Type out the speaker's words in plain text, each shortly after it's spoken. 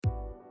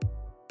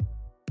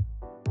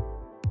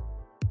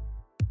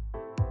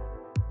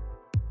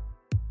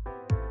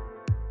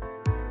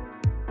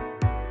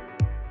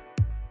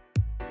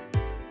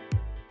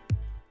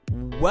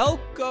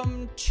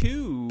Welcome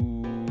to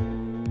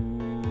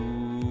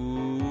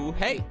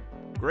Hey,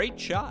 Great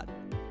Shot.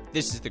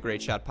 This is the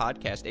Great Shot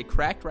Podcast, a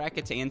Cracked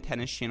Racquets and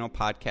Tennis Channel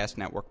podcast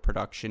network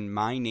production.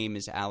 My name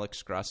is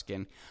Alex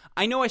Gruskin.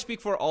 I know I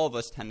speak for all of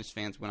us tennis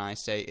fans when I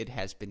say it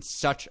has been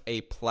such a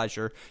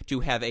pleasure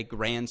to have a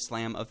Grand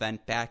Slam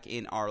event back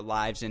in our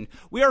lives, and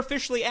we are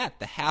officially at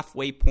the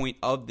halfway point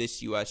of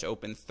this U.S.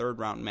 Open. Third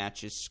round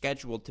match is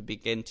scheduled to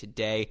begin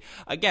today.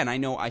 Again, I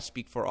know I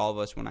speak for all of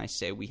us when I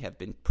say we have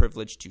been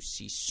privileged to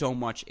see so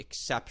much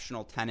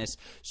exceptional tennis,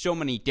 so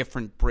many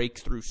different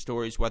breakthrough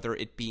stories, whether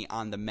it be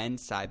on the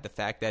men's side, the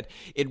fact that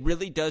it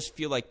really does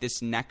feel like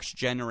this next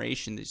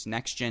generation, these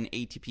next-gen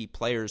ATP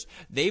players,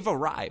 they've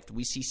arrived.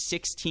 We see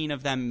 16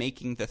 of them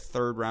making the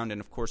third round, and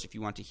of course, if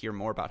you want to hear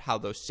more about how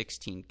those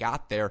 16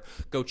 got there,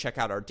 go check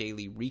out our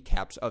daily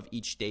recaps of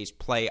each day's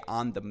play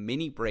on the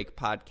Mini Break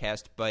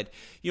podcast. But,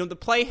 the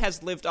play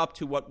has lived up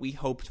to what we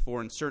hoped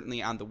for, and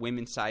certainly on the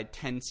women's side,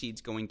 10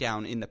 seeds going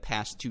down in the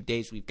past 2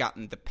 days. We've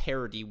gotten the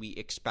parity we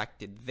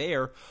expected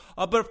there.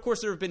 But, of course,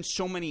 there have been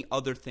so many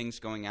other things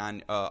going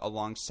on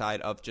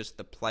alongside of just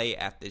the play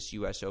at this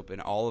U.S. Open.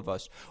 All of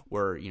us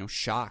were,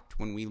 shocked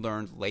when we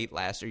learned late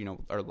last,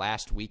 or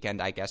last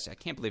weekend, I guess. I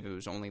can't believe it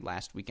was only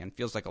last weekend.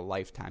 Feels like a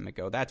lifetime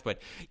ago. That's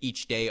what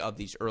each day of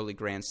these early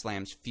Grand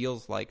Slams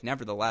feels like.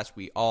 Nevertheless,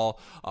 we all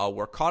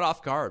were caught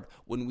off guard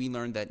when we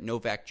learned that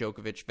Novak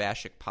Djokovic,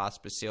 Vasek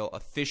Pospisil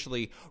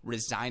officially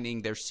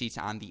resigning their seats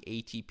on the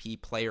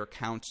ATP Player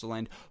Council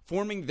and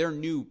forming their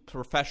new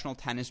Professional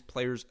Tennis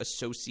Players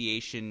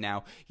Association.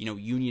 Now,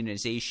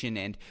 unionization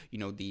and,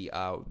 the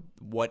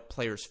what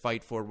players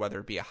fight for, whether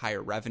it be a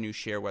higher revenue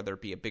share, whether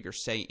it be a bigger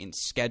say in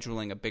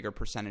scheduling, a bigger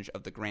percentage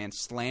of the Grand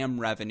Slam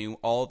revenue,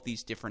 all of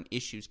these different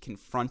issues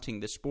confronting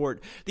the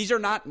sport. These are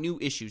not new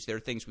issues. They're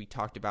things we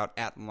talked about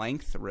at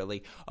length,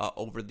 really,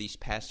 over these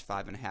past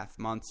 5.5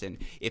 months. And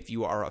if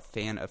you are a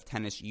fan of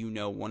tennis,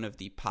 one of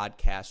the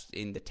podcasts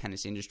in the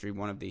tennis industry,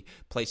 one of the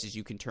places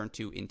you can turn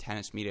to in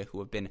tennis media who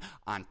have been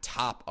on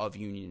top of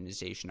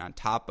unionization, on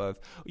top of,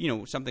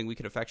 something we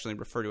could affectionately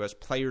refer to as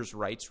players'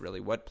 rights, really,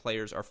 what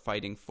players are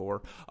fighting for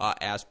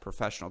as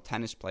professional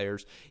tennis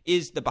players,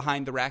 is the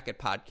Behind the Racket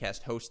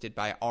podcast hosted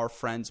by our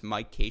friends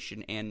Mike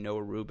Cation and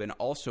Noah Rubin,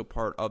 also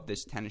part of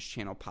this Tennis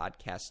Channel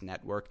podcast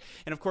network.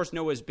 And of course,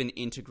 Noah has been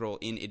integral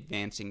in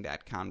advancing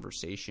that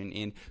conversation,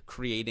 in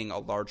creating a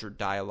larger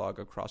dialogue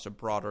across a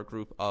broader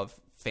group of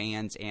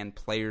fans and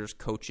players,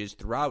 coaches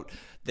throughout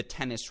the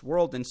tennis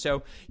world. And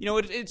so,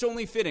 it's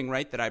only fitting,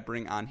 right, that I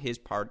bring on his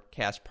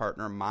podcast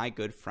partner, my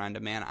good friend,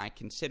 a man I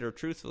consider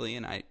truthfully,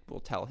 and I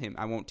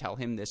won't tell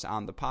him this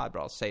on the pod,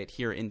 but I'll say it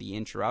here in the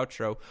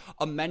intro-outro,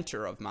 a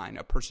mentor of mine,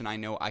 a person I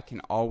know I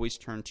can always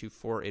turn to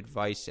for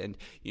advice. And,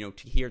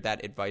 to hear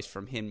that advice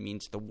from him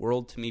means the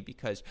world to me,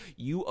 because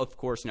you, of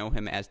course, know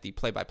him as the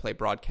play-by-play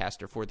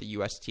broadcaster for the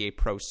USTA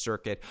Pro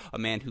Circuit, a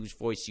man whose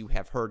voice you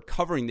have heard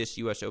covering this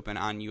U.S. Open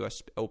on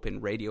U.S. Open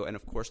Radio, and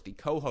of course the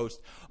co-host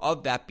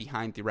of that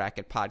Behind the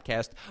Racket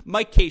podcast.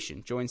 Mike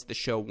Cation joins the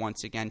show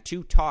once again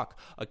to talk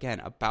again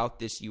about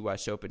this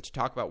U.S. Open, to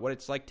talk about what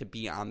it's like to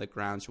be on the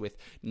grounds with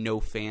no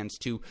fans,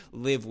 to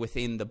live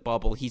within the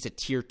bubble. He's a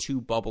tier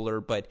 2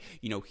 bubbler, but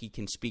he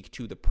can speak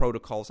to the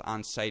protocols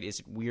on site. Is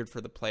it weird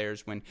for the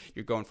players when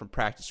you're going from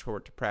practice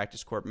court to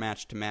practice court,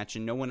 match to match,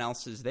 and no one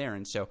else is there?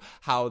 And so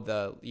how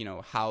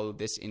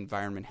this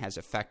environment has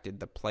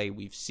affected the play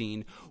we've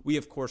seen. We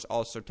of course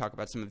also talk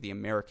about some of the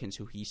Americans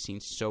who he's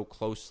seen so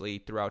closely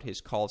throughout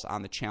his calls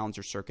on the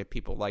Challenger circuit,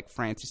 people like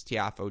Frances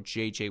Tiafoe,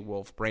 J.J.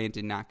 Wolf,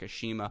 Brandon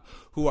Nakashima,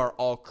 who are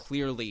all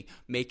clearly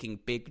making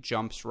big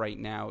jumps right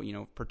now,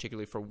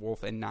 particularly for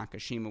Wolf and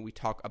Nakashima. We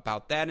talk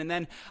about that, and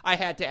then I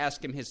had to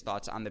ask him his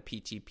thoughts on the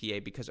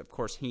PTPA, because of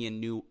course he and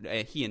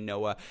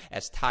Noah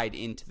as tied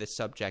into the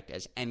subject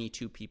as any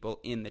two people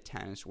in the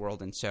tennis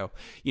world. And so,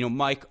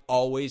 Mike,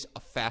 always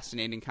a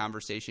fascinating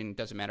conversation. It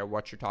doesn't matter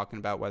what you're talking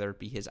about, whether it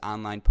be his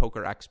online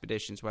poker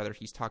expeditions, whether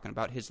he's talking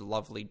about his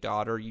lovely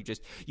daughter.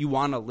 You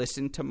want to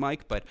listen to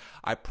Mike, but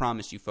I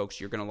promise you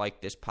folks, you're going to like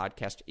this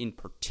podcast in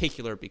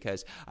particular,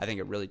 because I think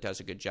it really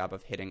does a good job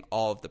of hitting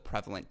all of the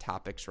prevalent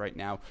topics right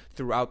now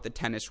throughout the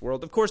tennis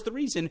world. Of course, the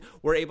reason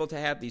we're able to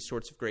have these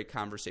sorts of great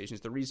conversations,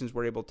 the reasons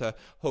we're able to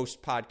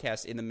host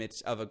podcasts in the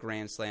midst of a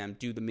Grand Slam,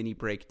 do the Mini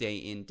Break day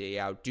in, day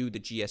out, do the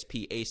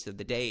GSP Ace of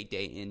the Day,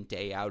 day in,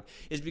 day out,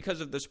 is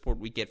because of the support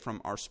we get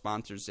from our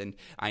sponsors. And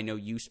I know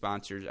you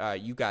sponsors,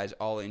 you guys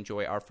all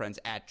enjoy our friends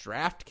at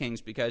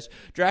DraftKings, because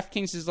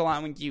DraftKings is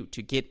allowing you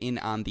to get in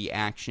on the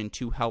action,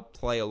 to help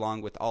play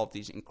along with all of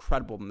these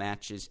incredible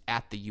matches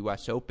at the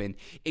U.S. Open.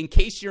 In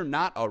case you're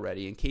not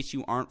already, in case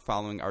you aren't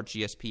following our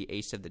GSP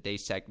Ace of the Day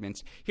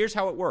segments, here's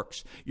how it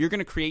works. You're going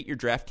to create your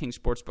DraftKings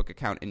Sportsbook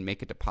account and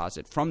make a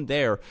deposit. From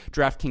there,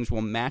 DraftKings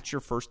will match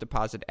your first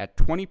deposit at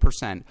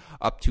 20%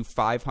 up to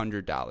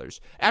 $500.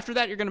 After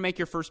that, you're going to make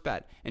your first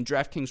bet, and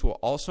DraftKings will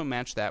also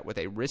match that with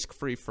a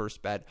risk-free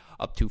first bet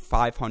up to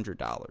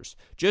 $500.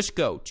 Just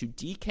go to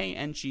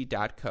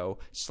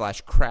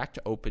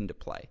dkng.co/crackedopen to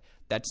play.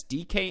 That's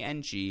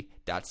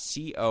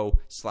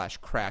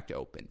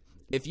dkng.co/crackedopen.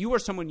 If you or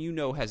someone you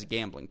know has a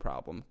gambling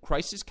problem,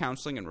 crisis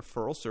counseling and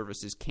referral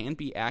services can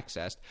be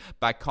accessed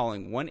by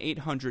calling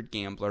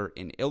 1-800-GAMBLER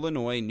in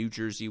Illinois, New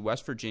Jersey,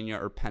 West Virginia,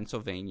 or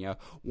Pennsylvania,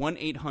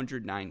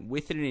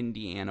 1-800-9-WITH-IT in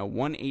Indiana,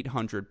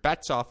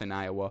 1-800-BETS-OFF in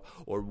Iowa,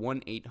 or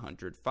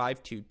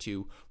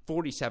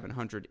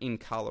 1-800-522-4700 in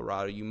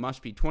Colorado. You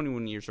must be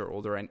 21 years or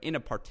older and in a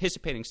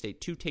participating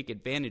state to take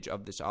advantage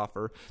of this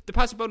offer.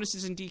 Deposit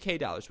bonuses in DK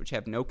dollars, which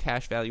have no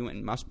cash value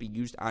and must be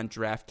used on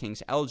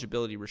DraftKings.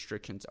 Eligibility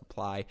restrictions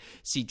apply.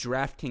 See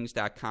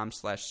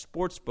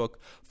DraftKings.com/sportsbook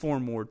for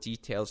more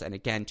details. And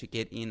again, to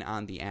get in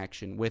on the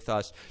action with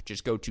us,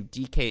 just go to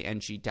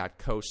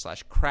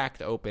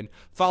DKNG.co/crackedopen.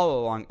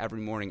 Follow along every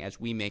morning as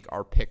we make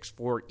our picks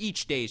for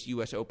each day's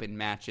U.S. Open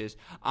matches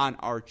on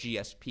our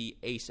GSP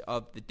Ace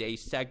of the Day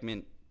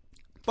segment.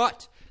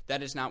 But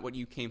that is not what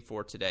you came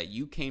for today.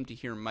 You came to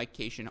hear Mike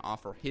Cation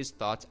offer his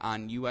thoughts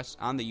on the U.S.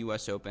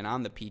 Open,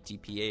 on the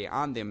PTPA,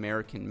 on the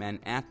American men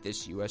at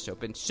this U.S.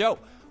 Open. So,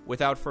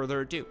 without further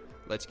ado,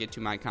 let's get to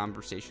my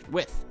conversation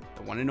with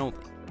the one and only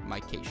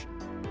Mike Cation.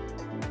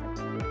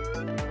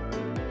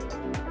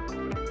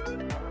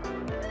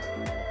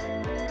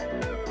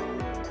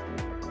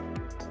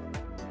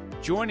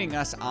 Joining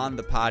us on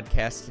the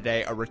podcast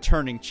today, a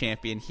returning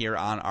champion here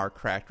on our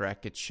Cracked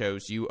Racquets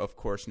shows. You, of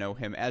course, know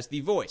him as the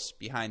voice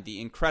behind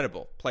the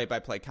incredible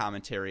play-by-play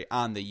commentary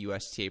on the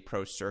USTA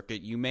Pro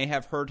Circuit. You may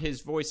have heard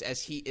his voice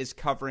as he is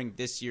covering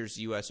this year's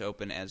U.S.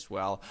 Open as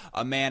well.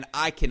 A man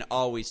I can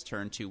always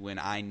turn to when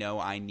I know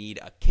I need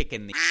a kick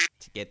in the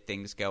to get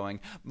things going.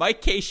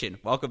 Mike Cation,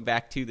 welcome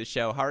back to the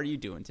show. How are you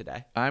doing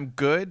today? I'm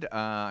good.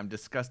 I'm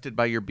disgusted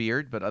by your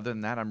beard, but other than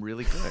that, I'm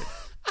really good.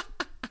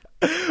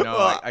 No,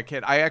 well, I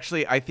can't. I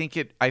think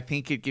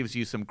it gives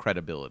you some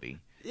credibility.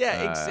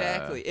 Yeah,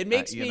 exactly. It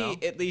makes me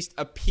at least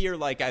appear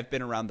like I've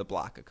been around the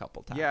block a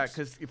couple times. Yeah,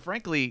 because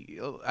frankly,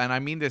 and I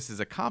mean this as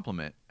a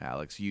compliment,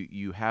 Alex,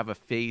 you have a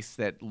face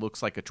that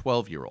looks like a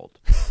 12-year-old.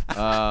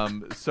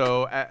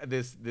 So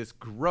this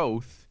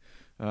growth,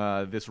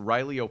 this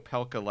Riley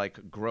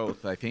Opelka-like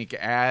growth, I think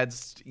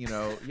adds,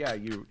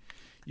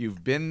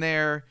 You've been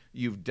there,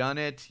 you've done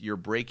it, you're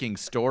breaking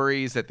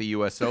stories at the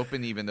U.S.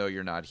 Open even though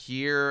you're not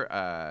here.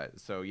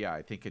 So yeah,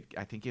 I think it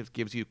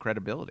gives you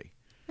credibility.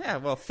 Yeah,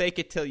 well, fake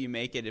it till you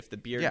make it. If the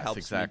beard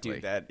helps me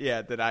do that,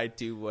 that I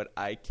do what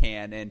I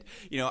can. And,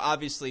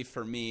 obviously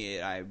for me,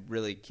 I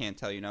really can't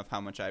tell you enough how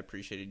much I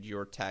appreciated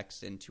your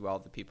text, and to all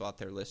the people out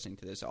there listening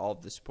to this, all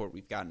of the support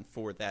we've gotten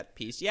for that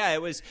piece. Yeah,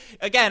 it was,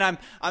 again,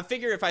 I'm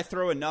figuring if I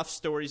throw enough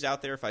stories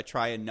out there, if I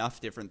try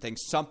enough different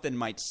things, something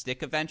might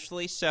stick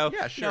eventually. So,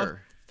 yeah,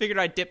 sure. Figured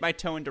I'd dip my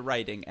toe into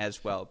writing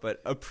as well,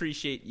 but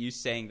appreciate you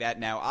saying that.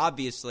 Now,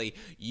 obviously,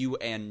 you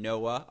and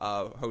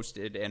Noah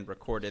hosted and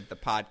recorded the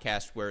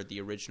podcast where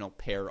the original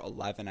Pair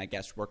 11, I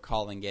guess we're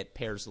calling it,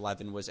 Pairs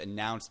 11 was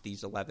announced.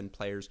 These 11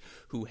 players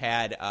who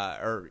had,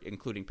 or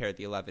including Pair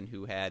the 11,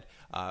 who had,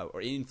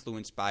 or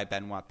influenced by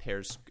Benoit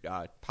Paire's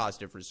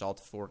positive result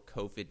for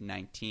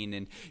COVID-19.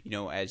 And,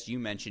 as you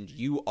mentioned,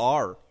 you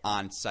are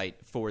on site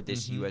for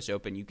this U.S.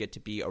 Open. You get to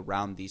be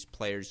around these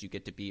players. You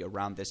get to be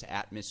around this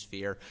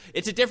atmosphere.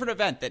 It's a different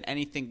event than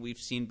anything we've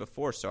seen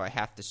before, so I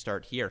have to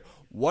start here.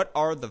 What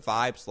are the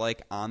vibes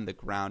like on the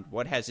ground?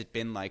 What has it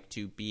been like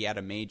to be at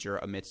a major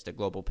amidst a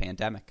global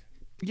pandemic?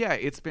 Yeah,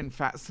 it's been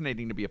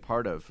fascinating to be a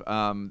part of.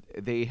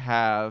 They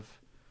have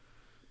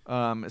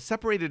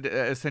separated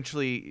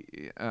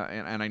essentially,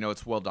 and I know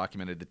it's well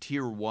documented, the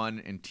Tier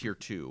 1 and Tier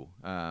 2,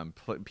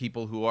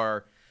 people who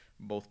are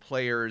both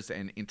players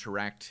and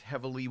interact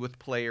heavily with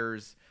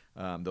players.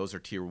 Those are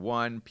Tier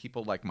 1.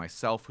 People like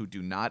myself who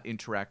do not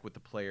interact with the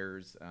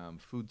players,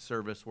 food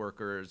service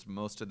workers,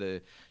 most of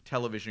the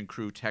television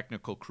crew,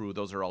 technical crew,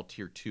 those are all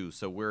Tier 2.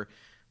 So we're,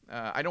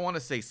 I don't want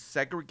to say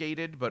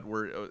segregated, but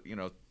we're,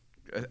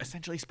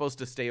 essentially supposed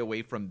to stay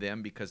away from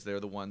them because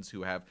they're the ones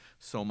who have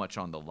so much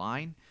on the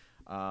line.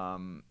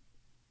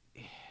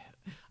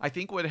 I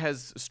think what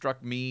has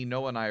struck me,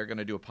 Noah and I are going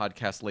to do a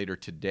podcast later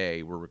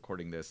today. We're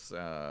recording this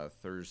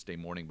Thursday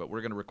morning, but we're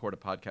going to record a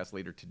podcast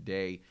later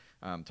today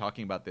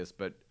talking about this.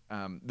 But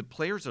the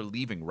players are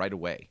leaving right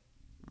away.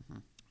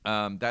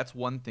 That's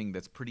one thing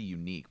that's pretty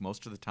unique.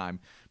 Most of the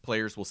time,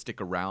 players will stick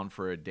around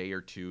for a day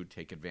or two,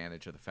 take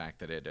advantage of the fact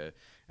that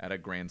at a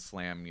Grand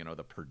Slam,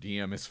 the per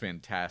diem is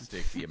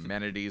fantastic, the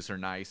amenities are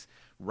nice.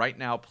 Right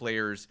now,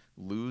 players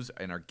lose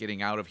and are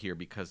getting out of here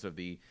because of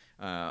the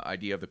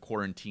idea of the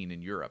quarantine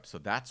in Europe. So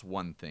that's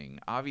one thing.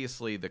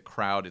 Obviously, the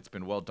crowd, it's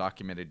been well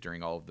documented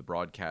during all of the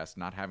broadcasts,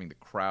 not having the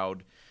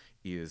crowd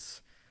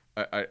is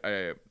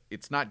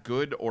it's not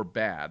good or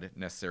bad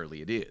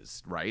necessarily. It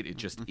is, right? It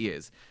just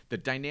is. The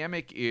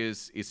dynamic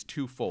is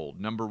twofold.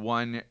 Number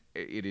one,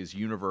 it is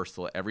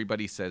universal.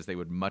 Everybody says they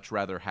would much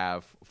rather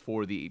have,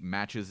 for the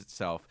matches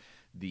itself,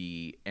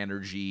 the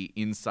energy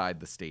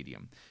inside the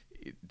stadium.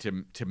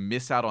 To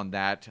miss out on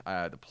that,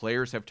 the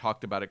players have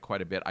talked about it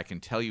quite a bit. I can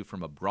tell you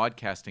from a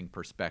broadcasting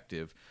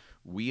perspective,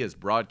 we as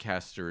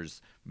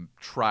broadcasters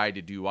try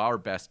to do our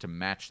best to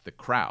match the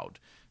crowd.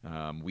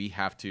 We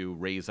have to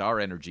raise our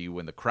energy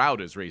when the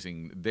crowd is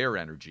raising their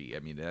energy. I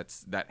mean,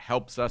 that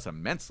helps us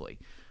immensely.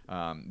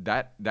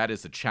 That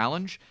is a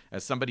challenge.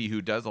 As somebody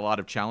who does a lot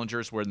of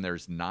challengers when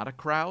there's not a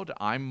crowd,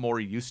 I'm more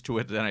used to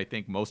it than I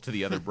think most of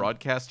the other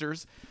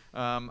broadcasters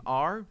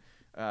are.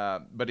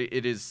 But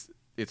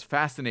it's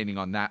fascinating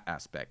on that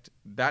aspect.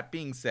 That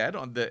being said,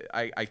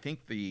 I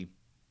think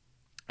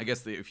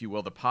if you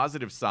will, the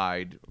positive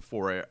side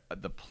for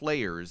the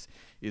players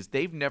is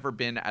they've never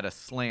been at a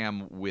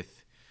slam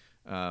with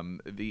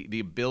the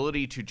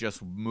ability to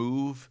just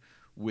move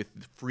with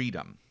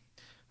freedom.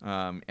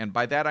 And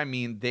by that I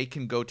mean they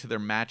can go to their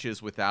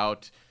matches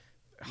without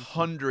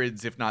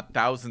hundreds, if not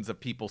thousands, of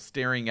people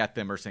staring at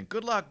them or saying,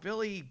 "Good luck,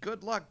 Billy.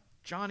 Good luck,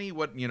 Johnny."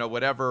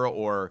 Whatever.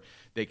 Or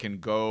they can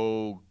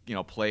go,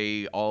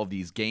 play all of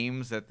these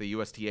games that the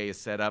USTA has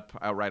set up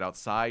right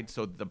outside.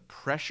 So the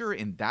pressure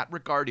in that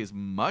regard is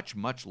much,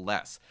 much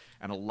less.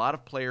 And a lot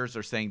of players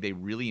are saying they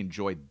really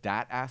enjoy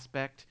that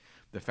aspect.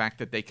 The fact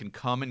that they can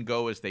come and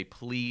go as they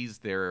please.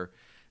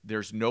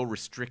 There's no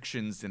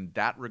restrictions in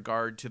that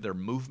regard to their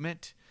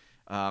movement.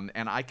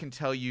 And I can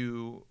tell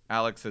you,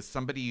 Alex, as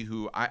somebody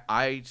who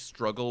I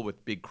struggle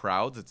with big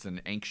crowds, it's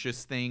an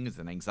anxious thing, it's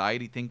an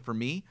anxiety thing for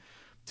me.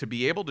 To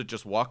be able to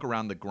just walk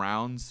around the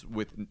grounds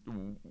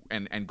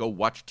and go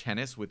watch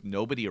tennis with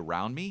nobody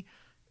around me,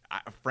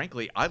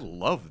 frankly, I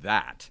love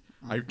that.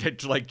 I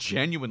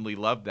genuinely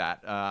love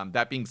that.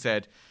 That being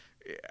said,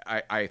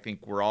 I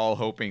think we're all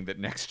hoping that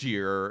next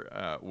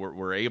year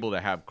we're able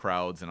to have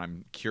crowds, and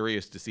I'm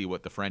curious to see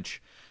what the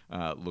French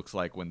looks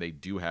like when they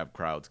do have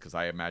crowds, because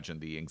I imagine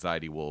the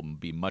anxiety will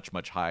be much,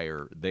 much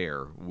higher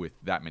there with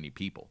that many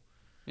people.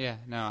 Yeah,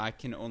 no, I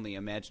can only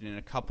imagine. And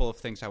a couple of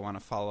things I want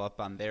to follow up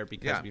on there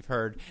because we've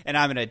heard, and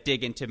I'm going to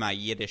dig into my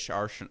Yiddish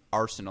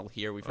arsenal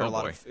here. We've heard a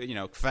lot of,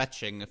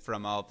 kvetching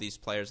from all of these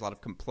players, a lot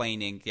of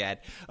complaining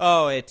that,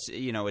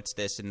 it's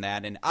this and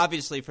that. And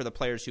obviously for the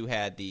players who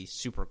had the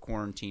super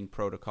quarantine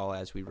protocol,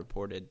 as we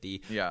reported,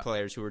 the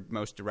players who were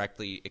most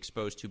directly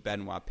exposed to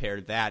Benoit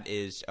Paire, that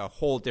is a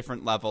whole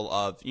different level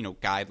of,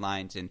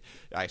 guidelines and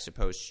I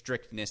suppose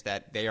strictness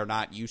that they are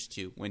not used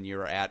to when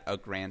you're at a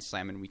Grand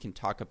Slam. And we can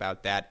talk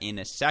about that in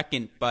a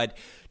second, but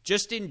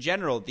just in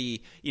general,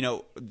 the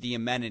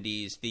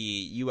amenities, the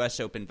U.S.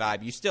 Open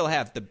vibe. You still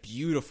have the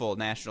beautiful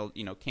national,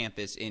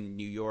 campus in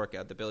New York,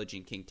 the Billie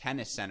Jean King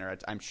Tennis Center.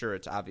 I'm sure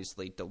it's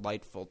obviously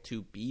delightful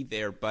to be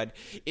there, but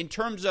in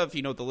terms of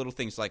the little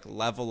things like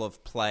level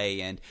of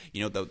play and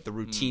the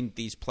routine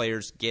these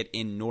players get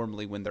in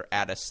normally when they're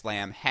at a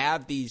slam,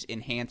 have these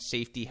enhanced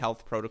safety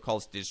health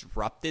protocols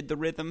disrupted the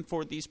rhythm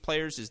for these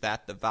players? Is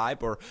that the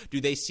vibe, or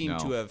do they seem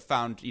to have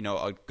found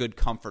a good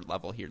comfort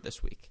level here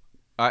this week?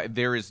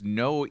 There is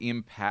no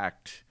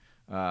impact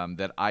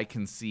that I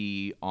can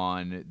see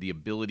on the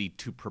ability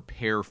to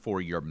prepare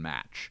for your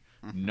match.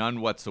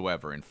 None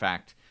whatsoever. In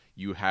fact,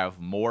 you have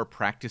more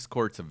practice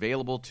courts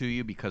available to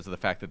you because of the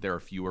fact that there are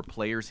fewer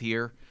players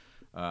here.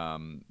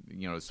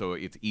 So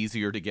it's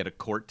easier to get a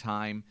court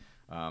time.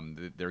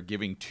 They're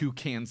giving 2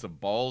 cans of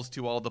balls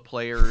to all the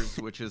players,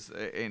 which is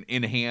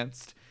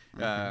enhanced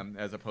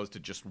as opposed to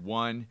just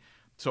one.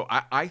 So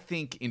I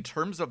think in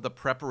terms of the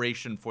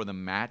preparation for the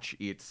match,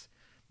 it's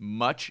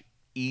much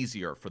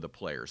easier for the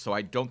players. So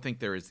I don't think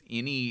there is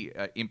any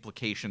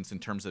implications in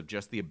terms of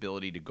just the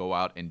ability to go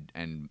out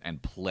and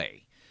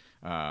play.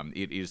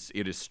 It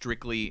is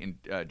strictly in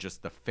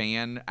just the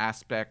fan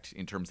aspect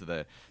in terms of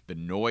the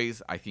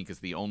noise. I think is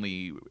the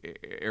only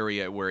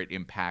area where it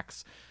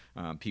impacts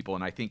people.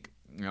 And I think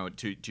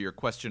to your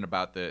question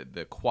about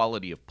the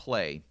quality of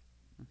play.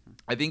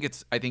 I think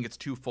it's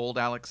twofold,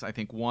 Alex. I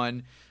think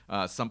one,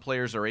 some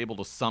players are able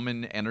to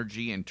summon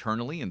energy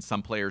internally, and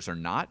some players are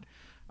not.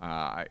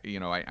 I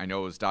know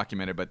it was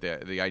documented, but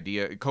the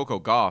idea, Coco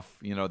Gauff,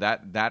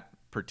 that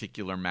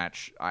particular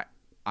match,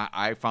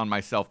 I found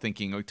myself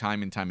thinking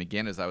time and time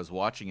again as I was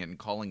watching it and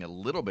calling a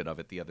little bit of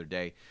it the other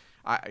day.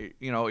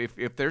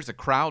 If there's a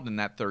crowd in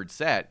that third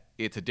set,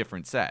 it's a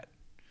different set,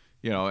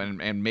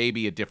 and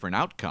maybe a different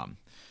outcome.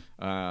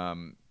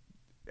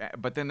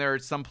 But then there are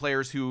some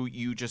players who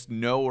you just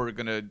know are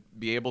going to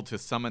be able to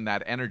summon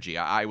that energy.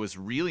 I was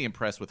really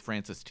impressed with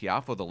Francis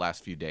Tiafoe the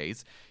last few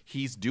days.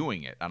 He's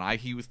doing it, and I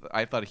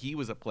thought he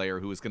was a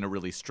player who was going to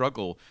really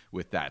struggle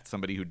with that,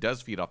 somebody who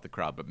does feed off the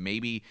crowd, but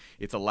maybe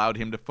it's allowed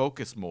him to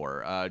focus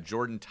more.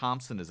 Jordan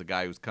Thompson is a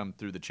guy who's come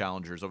through the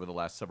challengers over the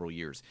last several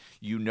years.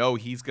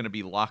 He's going to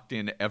be locked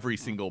in every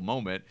single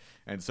moment,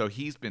 and so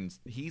he's been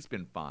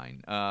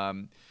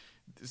fine.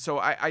 So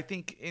I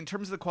think in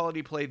terms of the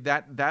quality of play,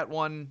 that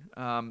one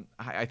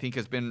I think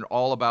has been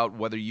all about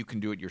whether you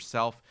can do it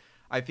yourself.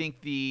 I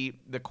think the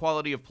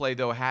quality of play,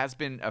 though, has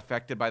been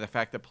affected by the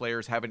fact that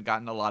players haven't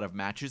gotten a lot of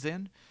matches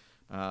in.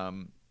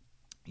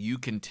 You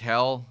can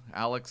tell,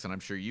 Alex, and I'm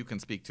sure you can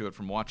speak to it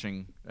from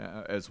watching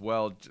as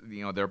well.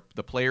 They're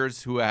the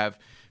players who have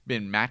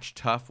been match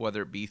tough,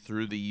 whether it be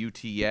through the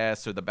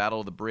UTS or the Battle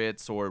of the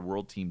Brits or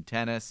World Team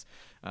Tennis.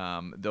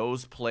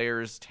 Those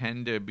players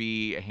tend to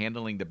be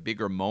handling the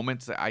bigger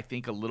moments, I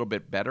think, a little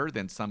bit better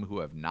than some who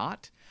have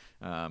not,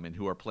 and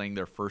who are playing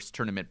their first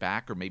tournament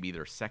back or maybe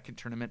their second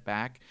tournament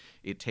back.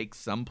 It takes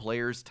some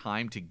players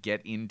time to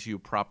get into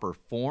proper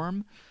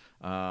form.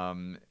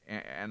 And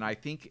I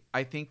think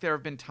there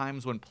have been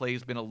times when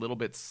play's been a little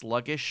bit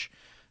sluggish.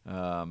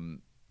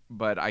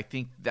 But I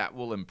think that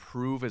will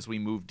improve as we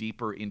move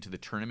deeper into the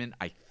tournament,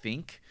 I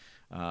think.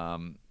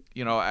 And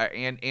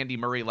Andy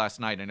Murray last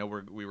night, I know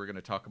we were going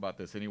to talk about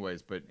this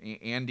anyways, but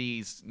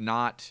Andy's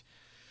not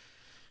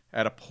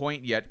at a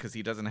point yet because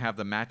he doesn't have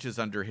the matches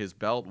under his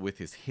belt with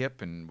his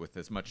hip and with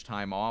as much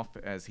time off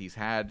as he's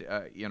had,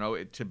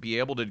 to be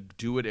able to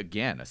do it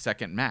again, a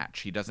second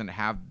match. He doesn't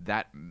have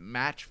that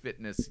match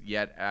fitness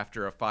yet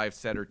after a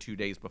 5-setter 2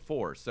 days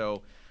before.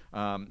 So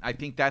I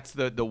think that's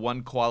the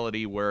one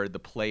quality where the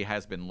play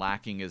has been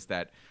lacking, is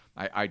that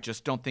I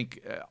just don't think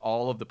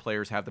all of the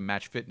players have the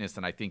match fitness,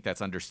 and I think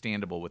that's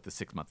understandable with the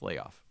 6-month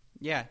layoff.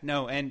 Yeah,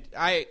 no, and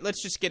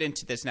let's just get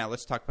into this now.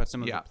 Let's talk about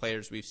some of the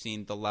players we've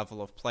seen, the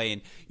level of play,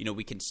 and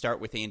we can start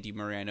with Andy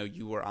Murray. I know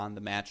you were on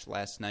the match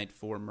last night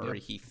for Murray.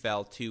 Yep. He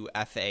fell to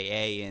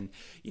FAA, and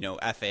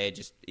FAA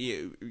just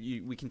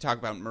we can talk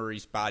about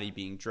Murray's body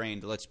being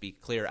drained. Let's be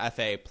clear,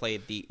 FAA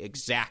played the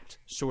exact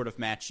sort of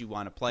match you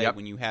want to play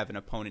when you have an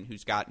opponent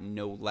who's got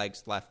no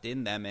legs left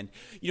in them. And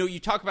you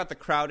talk about the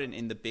crowd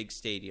in the big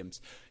stadiums.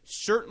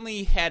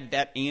 Certainly, had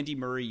that Andy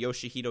Murray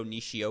Yoshihito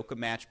Nishioka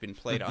match been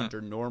played under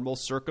normal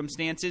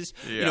circumstances,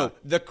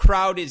 the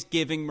crowd is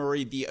giving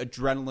Murray the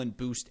adrenaline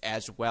boost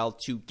as well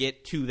to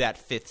get to that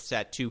 5th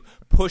set, to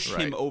push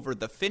him over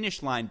the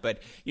finish line.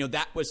 But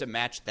that was a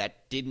match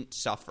that didn't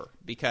suffer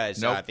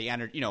because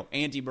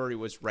Andy Murray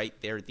was right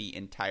there the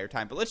entire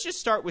time. But let's just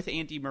start with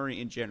Andy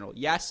Murray in general.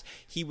 Yes,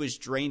 he was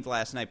drained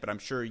last night, but I'm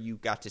sure you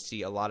got to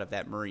see a lot of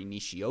that Murray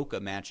Nishioka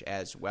match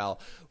as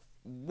well.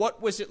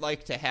 What was it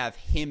like to have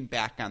him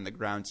back on the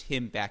grounds,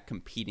 him back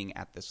competing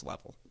at this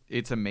level?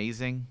 It's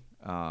amazing.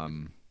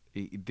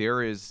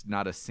 There is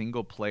not a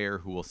single player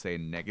who will say a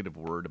negative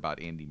word about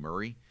Andy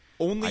Murray.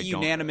 Only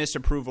unanimous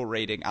approval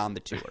rating on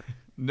the tour.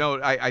 No,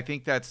 I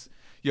think that's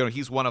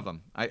he's one of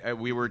them.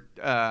 We were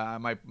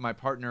my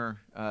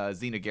partner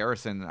Zena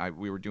Garrison.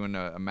 We were doing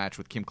a match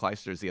with Kim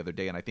Clijsters the other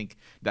day, and I think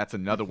that's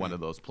another one of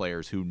those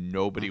players who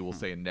nobody will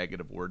say a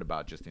negative word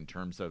about, just in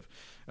terms of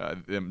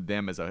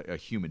them as a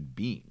human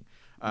being.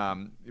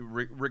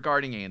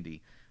 Regarding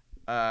Andy,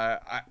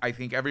 I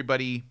think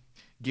everybody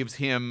gives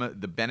him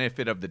the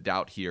benefit of the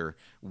doubt here,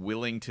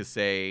 willing to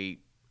say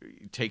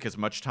take as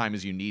much time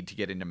as you need to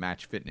get into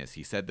match fitness.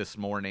 He said this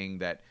morning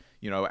that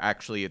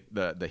actually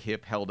the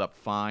hip held up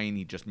fine.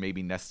 He just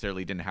maybe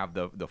necessarily didn't have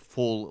the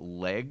full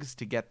legs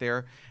to get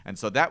there. And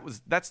so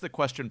that's the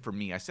question for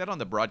me. I said on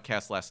the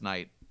broadcast last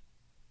night,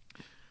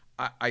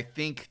 I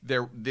think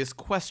this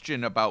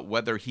question about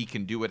whether he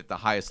can do it at the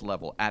highest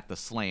level at the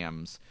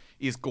slams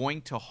is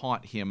going to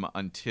haunt him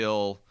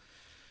until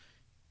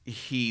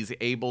he's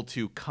able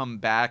to come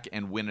back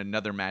and win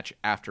another match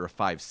after a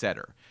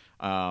 5-setter.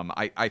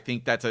 I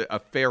think that's a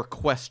fair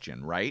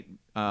question, right?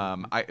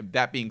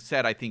 That being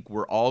said, I think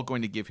we're all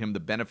going to give him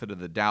the benefit of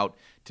the doubt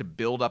to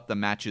build up the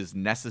matches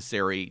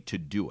necessary to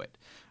do it.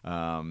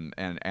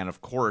 And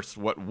of course,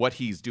 what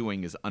he's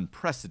doing is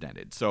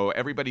unprecedented. So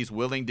everybody's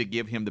willing to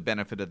give him the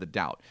benefit of the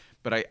doubt.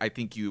 But I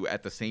think you,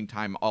 at the same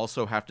time,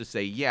 also have to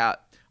say,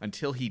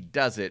 until he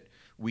does it,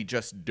 we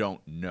just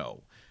don't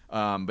know.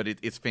 But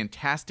it's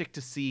fantastic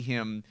to see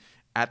him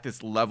at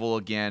this level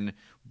again.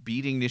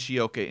 Beating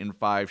Nishioka in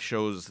 5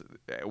 shows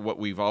what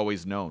we've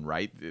always known,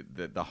 right?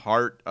 The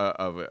heart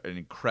of an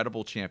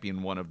incredible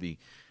champion, one of the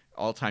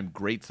all-time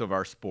greats of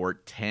our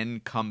sport.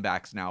 10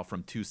 comebacks now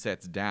from 2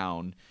 sets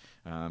down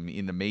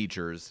in the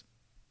majors.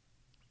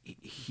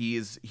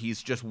 He's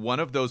just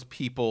one of those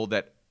people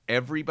that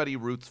everybody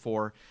roots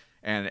for,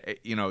 and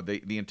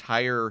the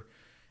entire.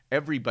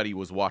 Everybody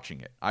was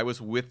watching it. I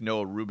was with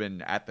Noah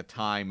Rubin at the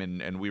time,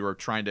 and we were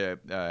trying to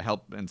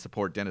help and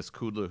support Denis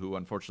Kudla, who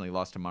unfortunately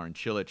lost to Marin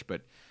Cilic,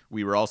 but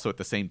we were also at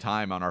the same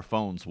time on our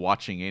phones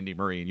watching Andy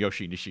Murray and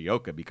Yoshi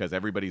Nishioka, because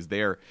everybody's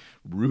there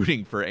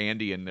rooting for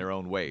Andy in their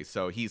own way.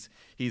 So he's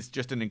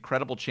just an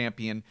incredible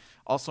champion.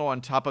 Also,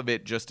 on top of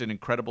it, just an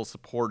incredible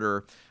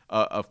supporter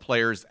of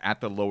players at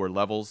the lower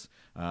levels.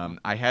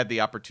 I had the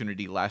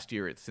opportunity last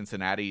year at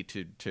Cincinnati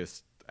to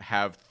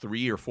have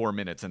 3 or 4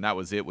 minutes, and that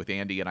was it with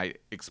Andy, and I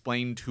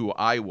explained who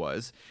I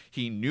was.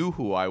 He knew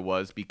who I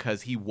was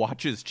because he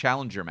watches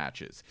challenger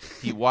matches.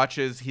 He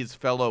watches his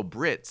fellow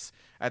Brits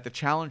at the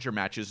challenger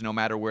matches no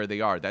matter where they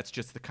are. That's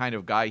just the kind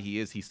of guy he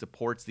is. He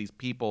supports these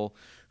people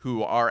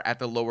who are at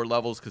the lower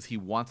levels because he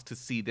wants to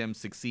see them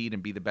succeed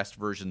and be the best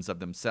versions of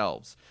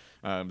themselves.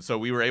 So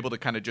we were able to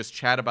kind of just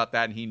chat about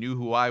that, and he knew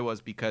who I was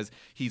because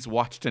he's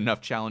watched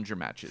enough challenger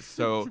matches.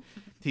 So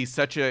he's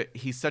such a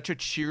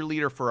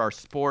cheerleader for our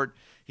sport.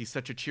 He's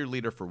such a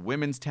cheerleader for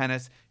women's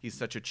tennis. He's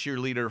such a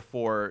cheerleader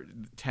for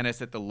tennis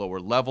at the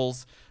lower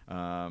levels.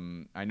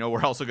 I know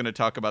we're also going to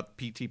talk about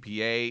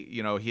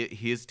PTPA.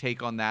 His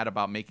take on that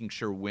about making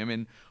sure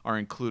women are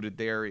included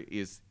there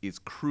is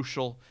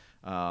crucial.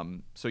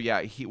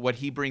 What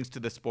he brings to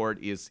the sport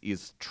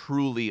is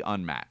truly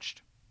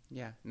unmatched.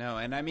 Yeah, no,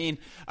 and I mean,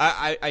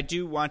 I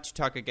do want to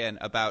talk again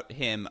about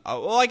him.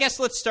 Well, I guess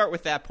let's start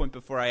with that point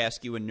before I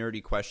ask you a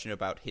nerdy question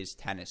about his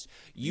tennis.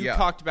 You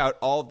talked about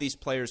all of these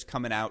players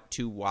coming out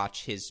to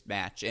watch his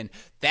match, and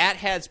that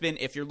has been,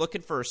 if you're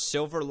looking for a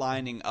silver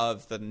lining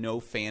of the no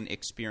fan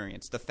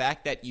experience, the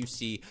fact that you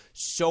see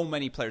so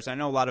many players. I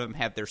know a lot of them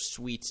have their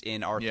suites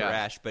in Arthur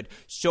Ashe, but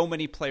so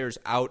many players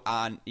out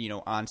on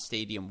on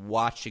stadium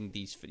watching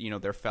these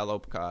their fellow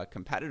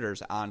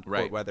competitors on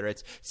court, whether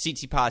it's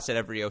Tsitsipas at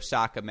every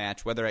Osaka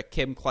match, whether at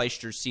Kim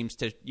Clijsters seems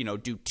to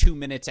do 2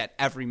 minutes at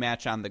every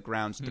match on the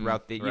grounds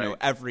throughout the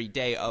every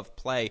day of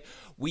play.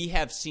 We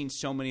have seen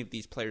so many of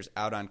these players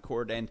out on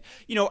court, and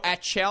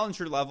at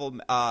challenger level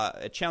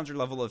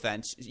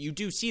events, you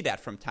do see that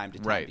from time to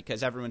time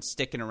because everyone's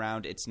sticking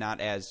around. It's not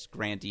as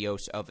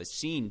grandiose of a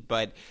scene,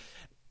 but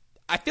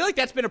I feel like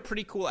that's been a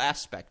pretty cool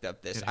aspect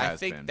of this. I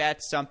think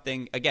that's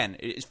something. Again,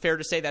 it's fair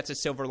to say that's a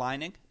silver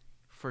lining.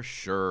 For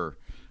sure.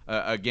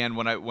 Again,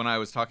 when I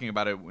was talking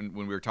about it, when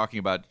we were talking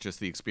about just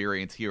the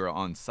experience here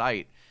on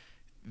site,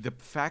 the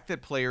fact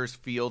that players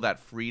feel that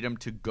freedom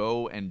to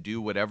go and do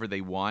whatever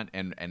they want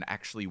and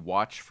actually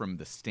watch from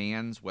the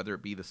stands, whether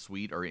it be the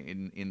suite or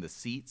in the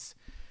seats,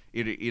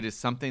 it is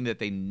something that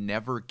they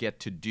never get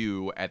to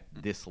do at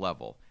this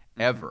level,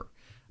 ever.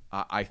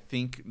 I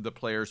think the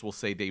players will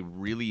say they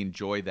really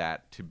enjoy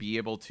that, to be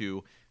able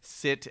to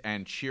sit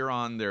and cheer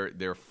on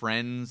their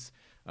friends,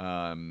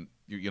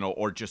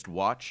 or just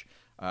watch.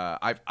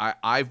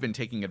 I've been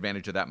taking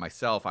advantage of that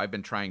myself. I've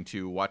been trying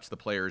to watch the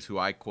players who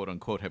I quote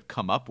unquote have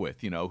come up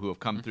with, who have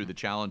come through the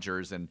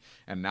challengers and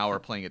now are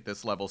playing at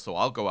this level. So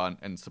I'll go out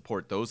and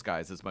support those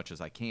guys as much as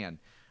I can.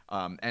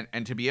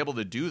 And to be able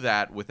to do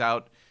that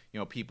without,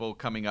 people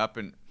coming up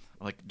and,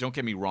 like, don't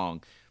get me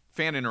wrong,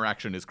 fan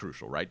interaction is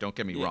crucial, right? Don't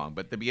get me wrong.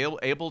 But to be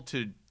able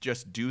to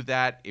just do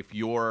that if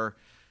you're,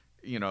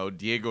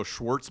 Diego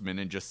Schwartzman,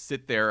 and just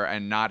sit there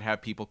and not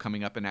have people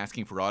coming up and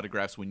asking for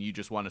autographs when you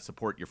just want to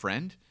support your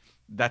friend,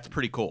 that's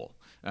pretty cool.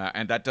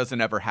 And that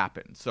doesn't ever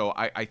happen. So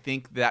I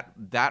think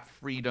that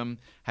freedom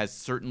has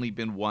certainly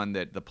been one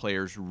that the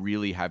players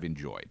really have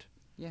enjoyed.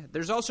 Yeah,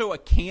 there's also a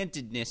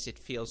candidness, it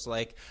feels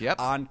like,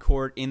 on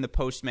court in the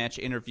post-match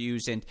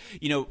interviews. And,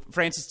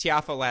 Frances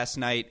Tiafoe last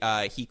night,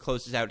 he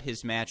closes out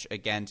his match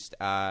against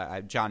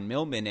John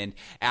Millman. And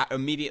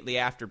immediately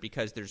after,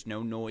 because there's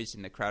no noise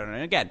in the crowd.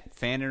 And again,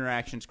 fan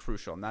interaction is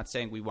crucial. I'm not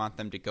saying we want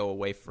them to go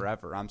away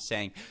forever. I'm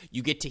saying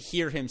you get to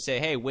hear him say,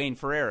 hey, Wayne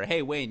Ferreira,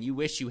 hey, Wayne, you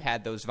wish you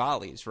had those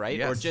volleys, right?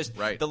 Yes, or just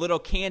the little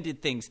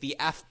candid things, the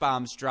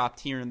F-bombs dropped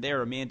here and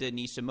there, Amanda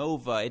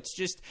Anisimova. It's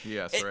just...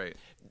 Yes, right.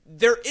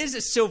 There is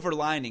a silver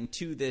lining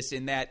to this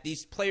in that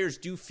these players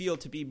do feel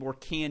to be more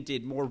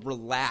candid, more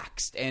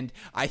relaxed, and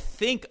I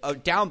think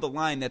down the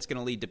line that's going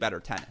to lead to better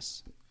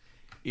tennis.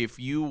 If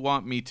you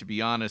want me to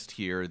be honest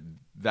here,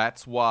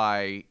 that's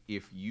why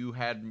if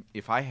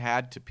I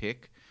had to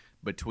pick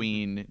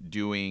between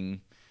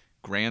doing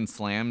Grand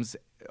Slams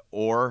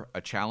or a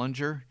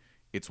challenger,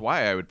 it's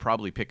why I would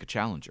probably pick a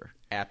challenger.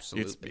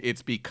 Absolutely.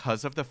 It's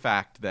because of the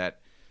fact that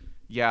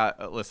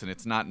listen,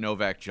 it's not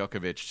Novak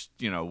Djokovic,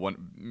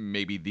 one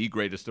maybe the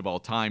greatest of all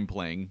time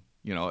playing.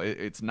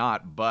 It's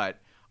not, but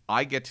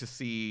I get to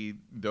see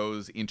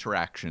those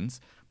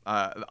interactions.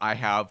 I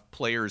have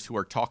players who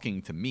are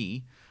talking to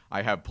me.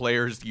 I have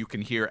players you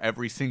can hear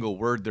every single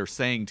word they're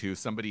saying to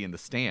somebody in the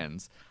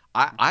stands.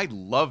 I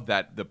love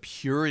that, the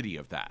purity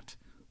of that.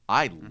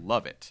 I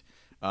love it.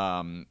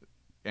 And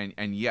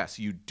yes,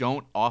 you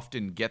don't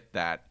often get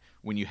that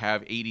when you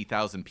have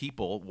 80,000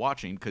 people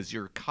watching, because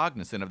you're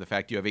cognizant of the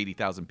fact you have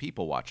 80,000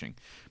 people watching.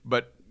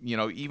 But,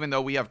 even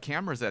though we have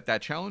cameras at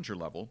that challenger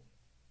level,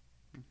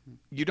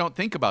 you don't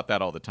think about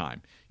that all the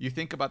time. You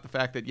think about the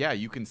fact that,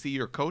 you can see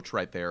your coach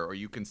right there, or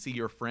you can see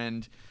your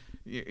friend,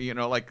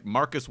 like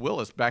Marcus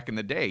Willis back in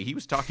the day. He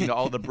was talking to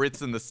all the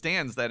Brits in the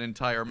stands that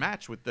entire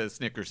match with the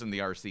Snickers and the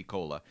RC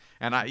Cola.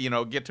 And I,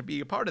 get to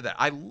be a part of that.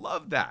 I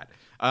love that.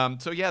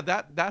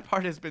 That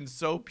part has been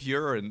so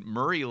pure. And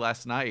Murray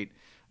last night,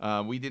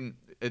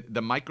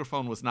 the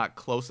microphone was not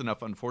close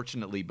enough,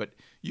 unfortunately, but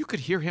you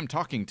could hear him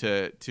talking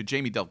to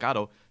Jamie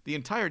Delgado the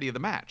entirety of the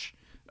match.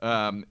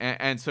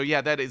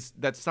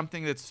 That's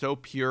something that's so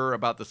pure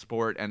about the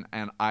sport,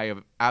 and I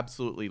have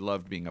absolutely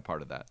loved being a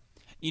part of that.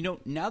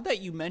 Now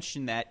that you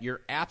mention that,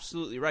 you're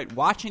absolutely right.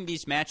 Watching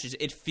these matches,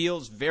 it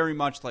feels very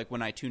much like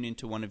when I tune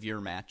into one of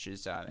your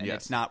matches. And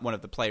it's not one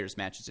of the players'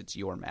 matches, it's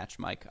your match,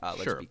 Mike.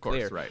 Let's be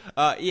clear. Of course, right.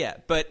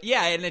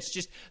 And it's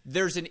just,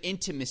 there's an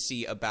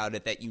intimacy about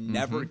it that you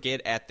never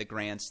get at the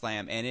Grand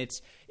Slam. And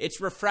it's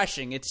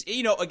refreshing. It's,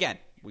 again,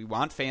 we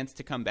want fans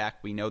to come back.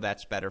 We know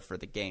that's better for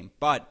the game.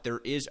 But there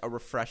is a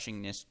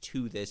refreshingness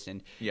to this,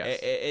 and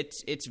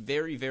it's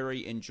very,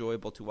 very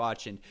enjoyable to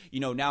watch. And,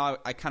 now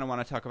I kind of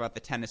want to talk about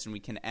the tennis, and we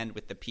can end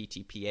with the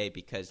PTPA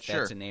because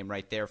that's a name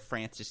right there.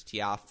 Frances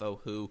Tiafoe,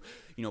 who,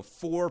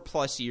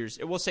 4+ years.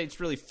 We'll say it's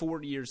really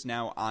 4 years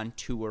now on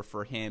tour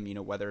for him,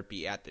 whether it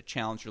be at the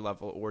Challenger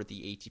level or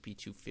the ATP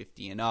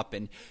 250 and up.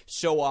 And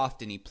so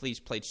often he's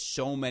played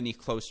so many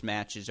close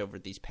matches over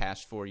these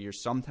past 4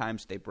 years.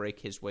 Sometimes they break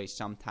his way,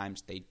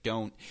 sometimes they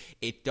don't.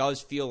 It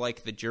does feel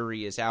like the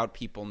jury is out.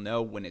 People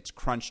know when it's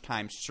crunch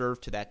time,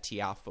 serve to that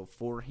Tiafoe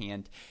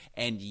forehand.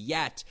 And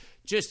yet,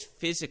 just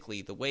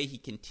physically, the way he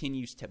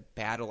continues to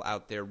battle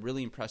out there,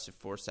 really impressive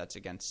 4 sets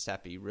against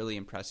Seppi, really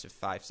impressive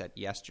 5-set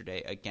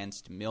yesterday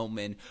against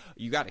Millman.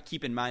 You got to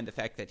keep in mind the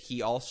fact that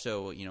he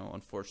also,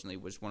 unfortunately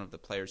was one of the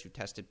players who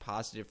tested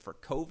positive for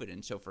COVID.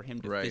 And so for him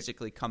to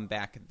physically come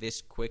back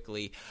this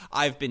quickly,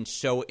 I've been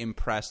so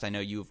impressed. I know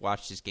you've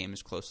watched his game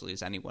as closely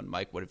as anyone.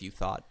 Mike, what have you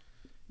thought?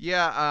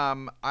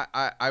 Yeah,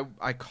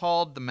 I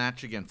called the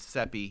match against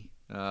Seppi.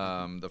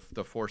 The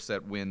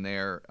 4-set win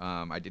there.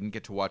 I didn't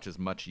get to watch as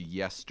much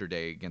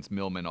yesterday against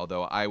Millman,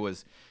 although I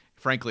was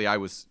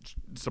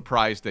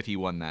surprised that he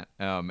won that.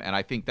 And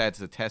I think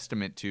that's a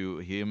testament to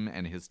him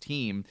and his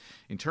team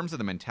in terms of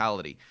the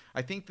mentality.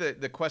 I think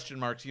the question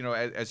marks,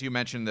 as you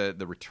mentioned,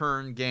 the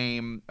return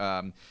game,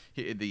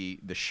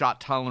 the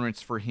shot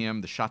tolerance for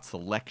him, the shot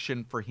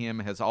selection for him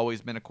has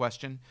always been a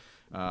question,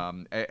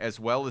 as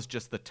well as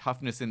just the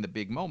toughness in the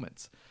big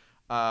moments.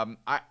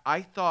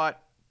 I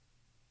thought,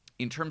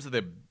 in terms of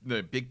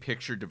the big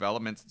picture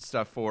development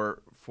stuff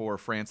for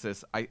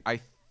Francis,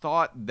 I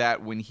thought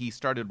that when he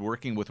started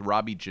working with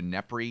Robbie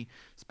Ginepri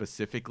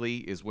specifically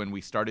is when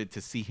we started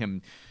to see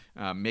him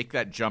make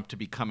that jump to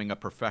becoming a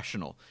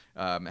professional,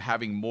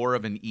 having more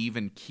of an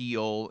even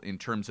keel in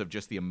terms of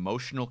just the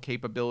emotional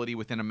capability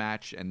within a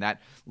match, and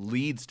that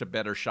leads to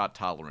better shot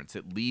tolerance.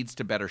 It leads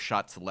to better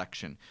shot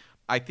selection.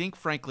 I think,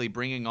 frankly,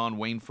 bringing on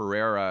Wayne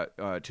Ferreira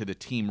to the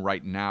team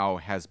right now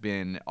has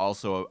been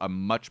also a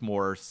much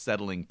more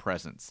settling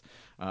presence.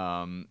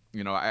 How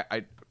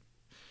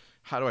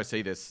do I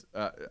say this?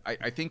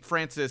 I think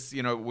Francis,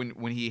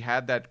 when he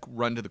had that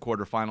run to the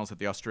quarterfinals at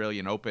the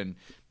Australian Open,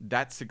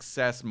 that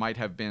success might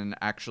have been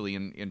actually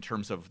in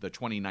terms of the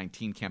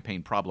 2019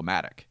 campaign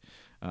problematic.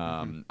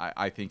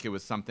 I think it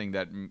was something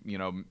that,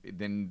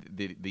 then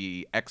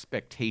the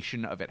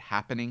expectation of it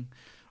happening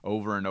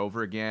over and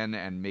over again,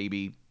 and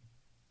maybe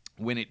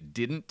when it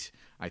didn't,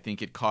 I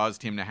think it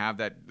caused him to have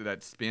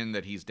that spin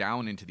that he's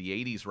down into the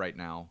 80s right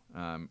now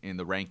in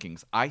the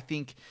rankings. I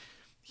think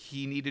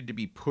he needed to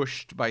be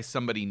pushed by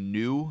somebody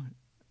new,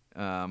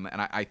 and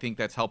I think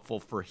that's helpful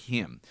for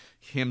him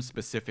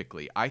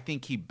specifically. I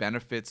think he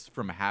benefits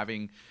from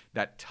having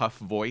that tough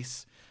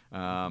voice,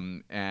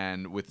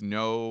 and with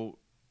no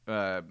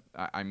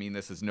I mean,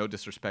 this is no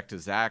disrespect to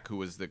Zach, who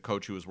was the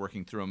coach who was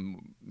working through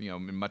him,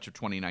 in much of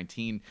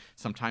 2019.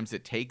 Sometimes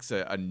it takes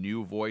a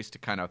new voice to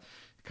kind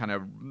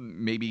of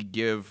maybe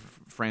give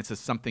Francis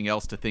something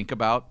else to think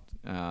about.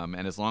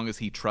 And as long as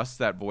he trusts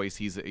that voice,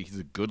 he's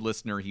a good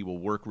listener. He will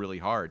work really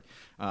hard.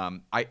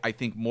 I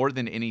think more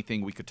than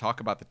anything, we could talk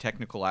about the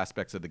technical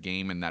aspects of the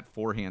game and that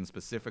forehand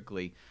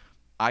specifically.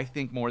 I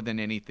think more than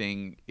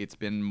anything, it's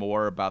been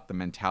more about the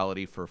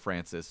mentality for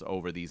Francis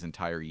over these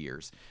entire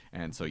years.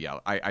 And so, yeah,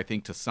 I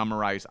think to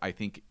summarize, I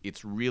think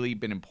it's really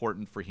been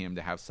important for him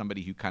to have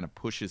somebody who kind of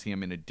pushes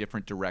him in a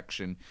different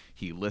direction.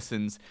 He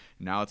listens.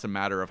 Now it's a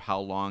matter of how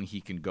long he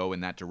can go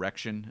in that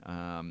direction.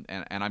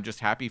 And I'm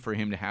just happy for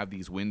him to have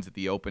these wins at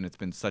the Open. It's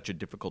been such a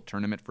difficult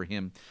tournament for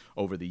him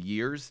over the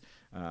years.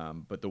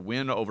 But the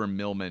win over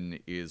Millman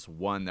is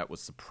one that was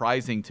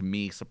surprising to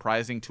me,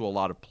 surprising to a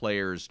lot of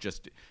players.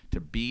 Just to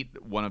beat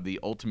one of the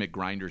ultimate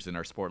grinders in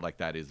our sport like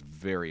that is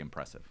very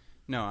impressive.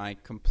 No, I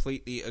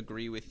completely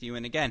agree with you.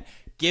 And again,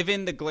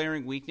 given the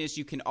glaring weakness,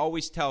 you can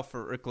always tell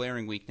for a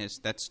glaring weakness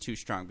that's too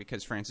strong,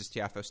 because Francis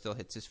Tiafoe still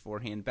hits his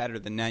forehand better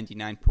than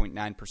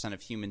 99.9%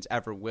 of humans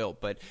ever will.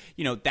 But,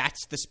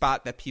 that's the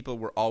spot that people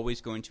were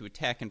always going to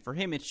attack. And for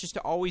him, it's just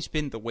always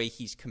been the way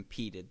he's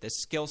competed. The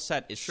skill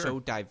set is so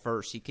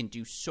diverse. He can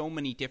do so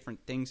many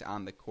different things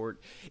on the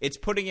court. It's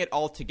putting it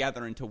all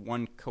together into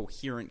one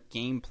coherent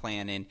game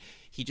plan. And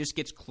he just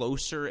gets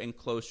closer and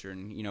closer,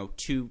 and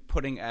to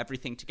putting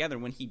everything together.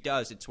 When he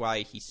does, it's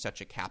why he's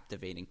such a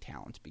captivating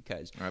talent,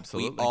 because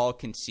we all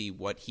can see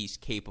what he's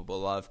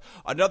capable of.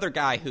 Another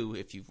guy who,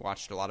 if you've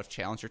watched a lot of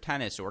Challenger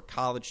tennis or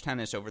college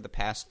tennis over the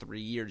past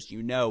 3 years,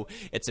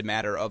 it's a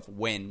matter of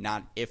when,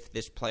 not if,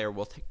 this player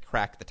will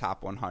crack the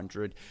top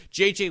 100.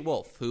 JJ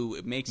Wolf,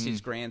 who makes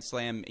his Grand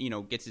Slam,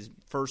 gets his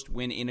first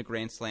win in a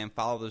Grand Slam,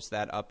 follows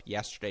that up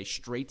yesterday,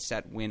 straight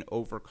set win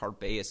over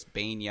Carbeus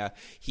Baena.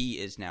 He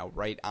is now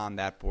right on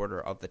that border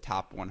of the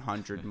top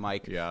 100,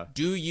 Mike. Yeah.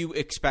 Do you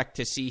expect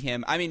to see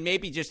him? I mean,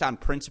 maybe just on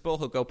principle,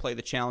 he'll go play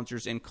the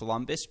Challengers in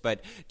Columbus,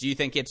 but do you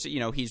think it's,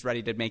 he's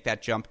ready to make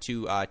that jump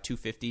to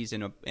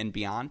 250s and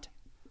beyond?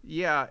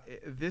 Yeah,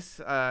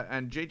 this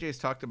and JJ's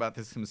talked about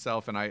this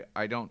himself, and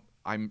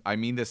I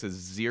mean this as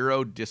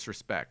zero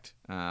disrespect,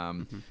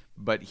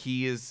 but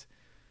he's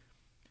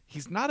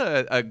not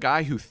a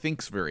guy who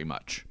thinks very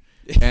much.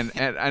 And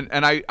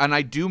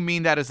I do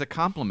mean that as a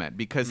compliment,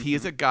 because he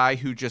is a guy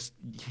who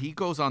he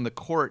goes on the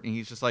court and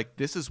he's just like,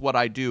 this is what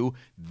I do.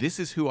 This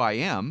is who I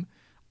am.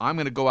 I'm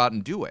going to go out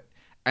and do it.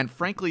 And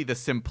frankly, the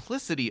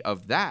simplicity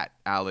of that,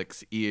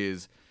 Alex,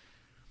 is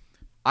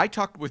I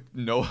talk with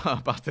Noah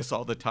about this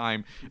all the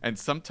time, and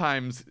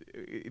sometimes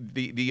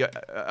the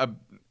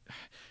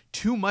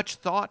too much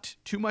thought,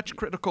 too much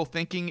critical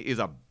thinking is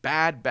a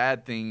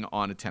bad thing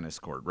on a tennis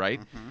court,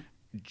 right? Mm-hmm.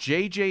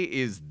 JJ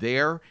is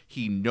there.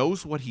 He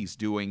knows what he's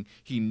doing.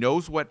 He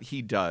knows what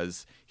he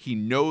does. He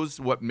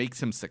knows what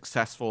makes him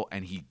successful,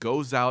 and he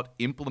goes out,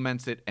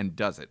 implements it, and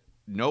does it.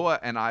 Noah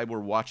and I were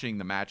watching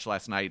the match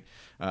last night.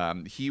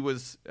 He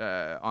was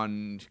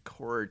on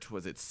court,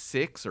 was it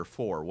 6 or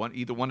 4?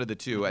 Either one of the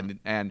two. Mm-hmm.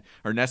 And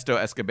Ernesto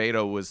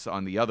Escobedo was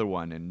on the other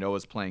one, and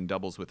Noah's playing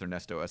doubles with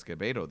Ernesto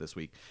Escobedo this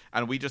week.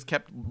 And we just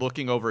kept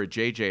looking over at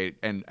JJ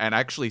and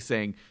actually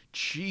saying,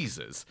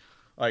 Jesus.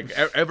 Like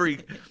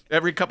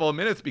every couple of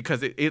minutes,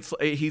 because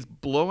he's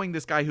blowing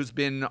this guy who's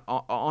been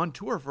on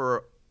tour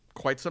for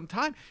quite some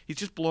time. He's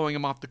just blowing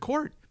him off the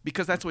court,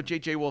 because that's what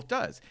J.J. Wolf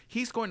does.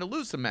 He's going to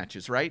lose some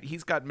matches, right?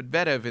 He's got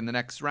Medvedev in the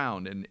next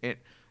round, and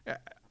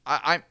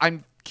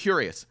I'm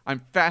curious.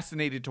 I'm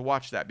fascinated to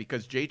watch that,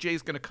 because J.J.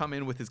 is going to come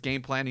in with his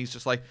game plan. He's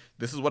just like,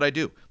 this is what I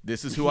do.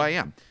 This is who I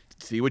am.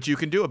 See what you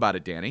can do about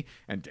it, Danny.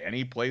 And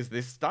Danny plays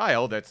this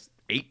style that's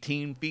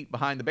 18 feet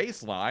behind the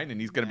baseline,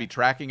 and he's going to be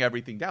tracking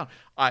everything down.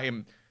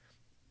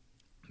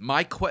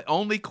 My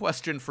only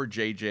question for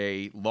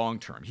JJ long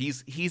term,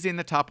 he's in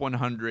the top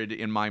 100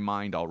 in my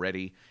mind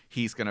already.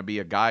 He's going to be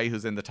a guy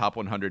who's in the top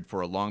 100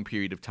 for a long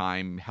period of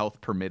time, health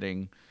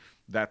permitting.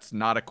 That's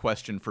not a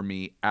question for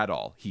me at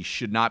all. He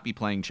should not be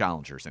playing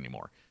challengers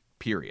anymore,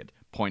 period.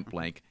 Point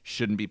blank,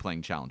 shouldn't be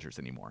playing challengers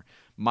anymore.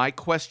 My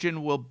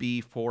question will be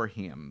for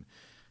him.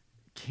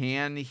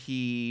 Can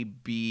he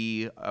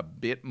be a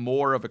bit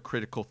more of a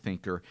critical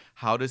thinker?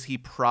 How does he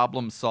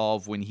problem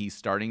solve when he's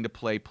starting to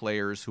play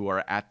players who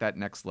are at that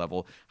next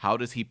level? How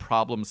does he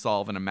problem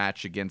solve in a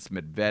match against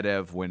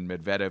Medvedev when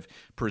Medvedev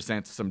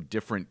presents some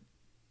different,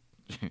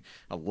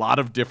 a lot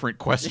of different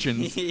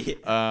questions?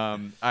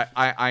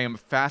 I am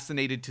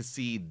fascinated to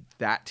see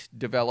that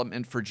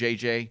development for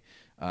JJ,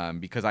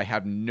 because I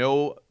have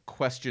no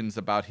questions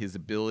about his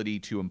ability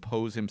to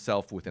impose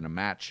himself within a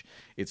match.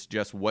 It's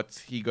just, what's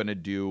he going to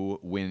do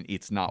when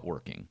it's not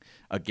working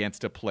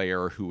against a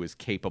player who is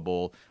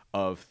capable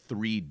of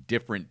 3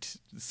 different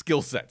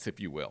skill sets, if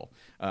you will.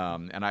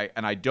 And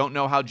I don't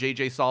know how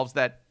JJ solves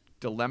that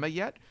dilemma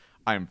yet.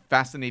 I'm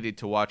fascinated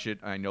to watch it.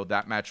 I know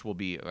that match will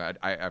be,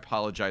 I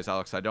apologize,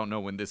 Alex, I don't know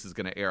when this is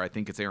going to air. I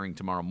think it's airing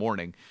tomorrow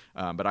morning.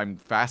 But I'm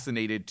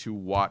fascinated to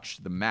watch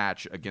the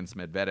match against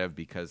Medvedev,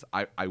 because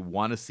I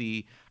want to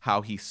see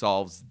how he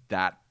solves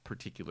that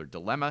particular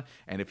dilemma,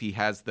 and if he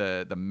has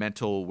the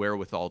mental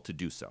wherewithal to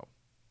do so.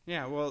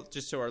 Yeah, well,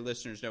 just so our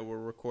listeners know, we're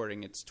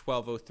recording. It's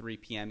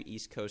 12:03 p.m.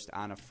 East Coast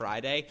on a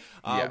Friday.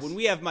 Yes. When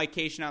we have Mike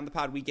Cation on the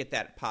pod, we get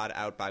that pod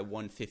out by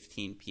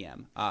 1:15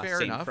 p.m. Fair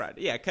same enough.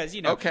 Friday. Yeah, because,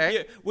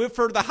 okay.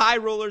 For the high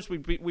rollers, we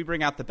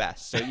bring out the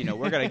best. So,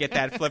 we're going to get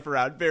that flip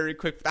around very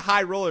quick. The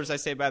high rollers, I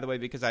say, by the way,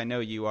 because I know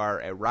you are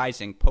a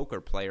rising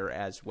poker player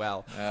as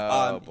well.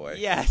 Oh, boy.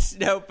 Yes.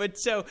 No, but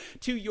so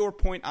to your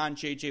point on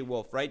J.J.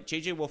 Wolf, right?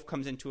 J.J. Wolf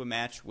comes into a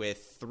match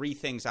with 3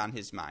 things on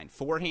his mind: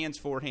 forehands,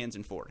 forehands,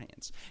 and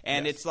forehands.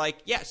 And yes. It's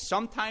like, yes,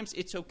 sometimes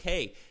it's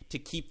okay to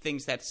keep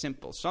things that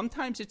simple.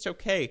 Sometimes it's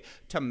okay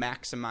to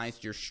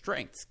maximize your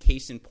strengths.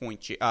 Case in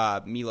point,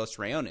 Milos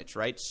Raonic,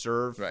 right?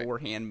 Serve, right.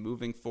 Forehand,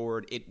 moving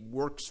forward. It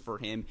works for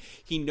him.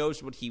 He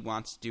knows what he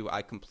wants to do.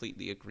 I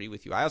completely agree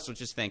with you. I also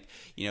just think,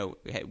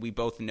 we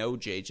both know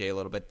JJ a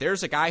little bit.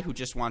 There's a guy who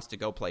just wants to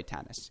go play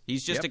tennis.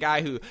 He's just a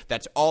guy who,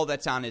 that's all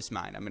that's on his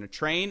mind. I'm going to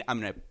train. I'm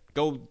going to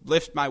go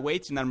lift my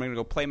weights, and then I'm going to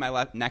go play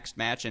my next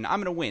match, and I'm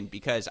going to win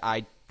because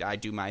I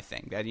do my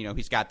thing. That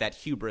he's got that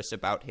hubris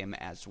about him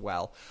as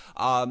well.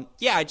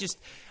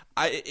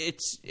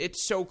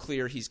 It's so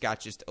clear he's got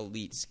just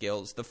elite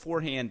skills. The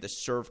forehand, the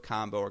serve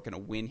combo are going to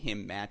win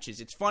him matches.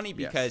 It's funny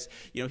because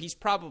he's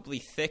probably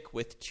thick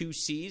with 2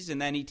 C's,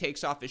 and then he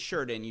takes off his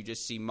shirt and you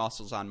just see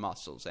muscles on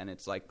muscles, and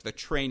it's like the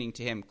training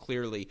to him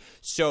clearly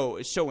so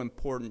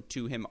important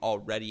to him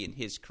already in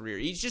his career.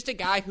 He's just a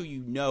guy who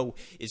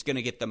is going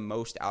to get the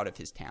most out of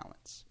his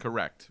talents.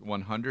 Correct,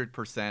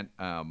 100%.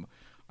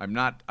 I'm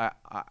not.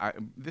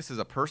 This is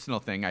a personal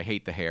thing. I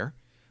hate the hair.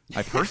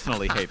 I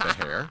personally hate the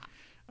hair.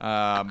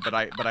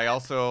 But I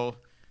also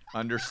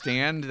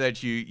understand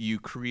that you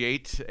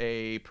create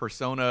a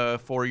persona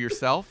for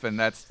yourself, and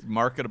that's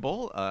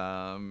marketable.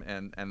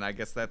 And I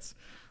guess that's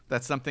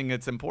something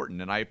that's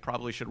important, and I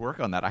probably should work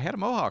on that. I had a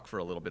mohawk for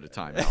a little bit of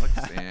time, Alex,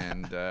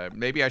 and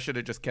maybe I should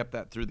have just kept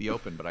that through the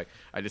open, but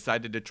I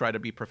decided to try to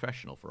be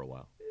professional for a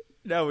while.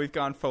 No, we've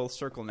gone full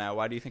circle now.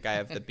 Why do you think I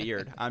have the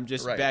beard? I'm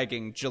just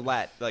begging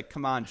Gillette. Like,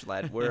 come on,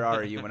 Gillette. Where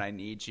are you when I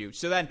need you?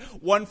 So then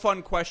one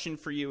fun question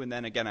for you, and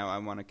then, again, I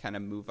want to kind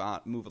of move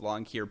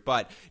along here.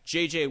 But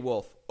J.J.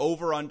 Wolf,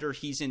 over, under,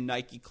 he's in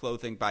Nike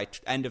clothing by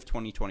end of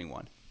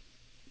 2021.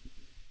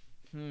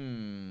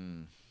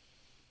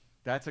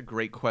 That's a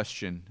great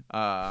question.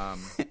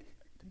 Thank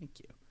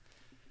you.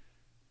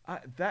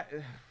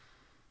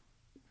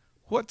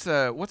 What's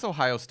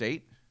Ohio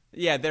State?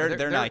 Yeah,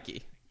 they're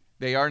Nike.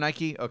 They are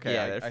Nike? Okay.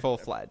 Yeah, they're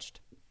full-fledged.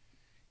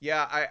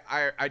 Yeah,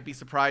 I'd be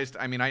surprised.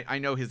 I mean, I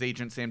know his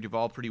agent Sam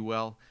Duvall pretty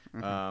well,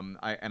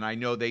 I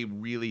know they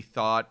really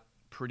thought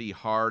pretty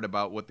hard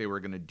about what they were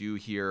going to do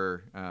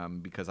here,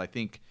 because I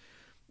think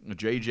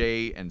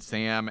JJ and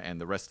Sam and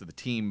the rest of the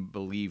team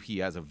believe he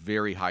has a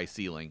very high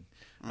ceiling.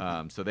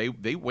 So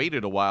they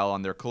waited a while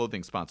on their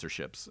clothing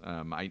sponsorships.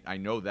 I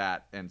know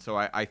that, and so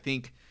I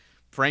think,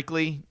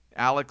 frankly,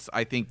 Alex,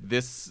 I think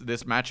this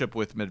matchup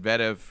with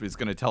Medvedev is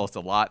going to tell us a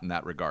lot in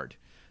that regard.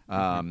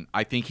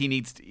 I think he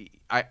needs to.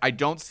 I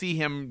don't see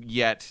him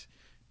yet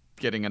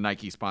getting a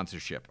Nike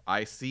sponsorship.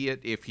 I see it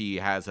if he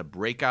has a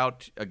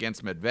breakout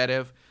against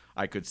Medvedev.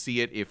 I could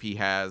see it if he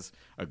has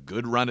a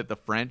good run at the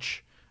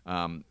French.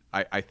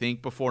 I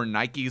think before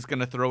Nike's going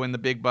to throw in the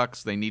big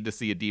bucks, they need to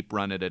see a deep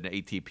run at an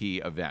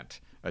ATP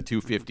event, a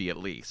 250 at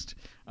least.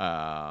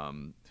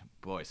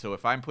 Boy, so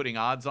if I'm putting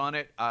odds on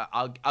it,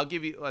 I'll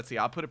give you. Let's see,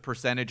 I'll put a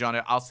percentage on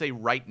it. I'll say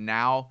right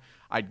now,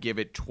 I'd give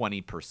it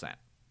 20%.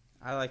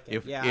 I like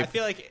it. I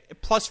feel like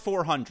plus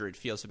 400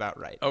 feels about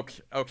right.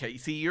 Okay.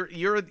 See,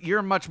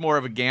 you're much more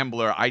of a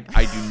gambler. I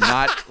do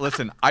not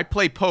listen. I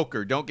play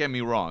poker. Don't get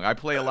me wrong. I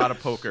play a lot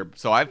of poker,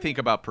 so I think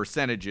about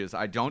percentages.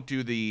 I don't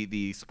do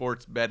the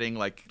sports betting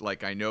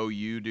like I know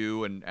you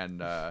do.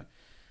 And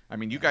I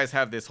mean, you guys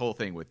have this whole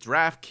thing with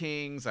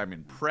DraftKings. I'm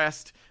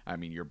impressed. I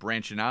mean, you're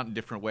branching out in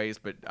different ways,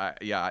 but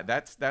yeah,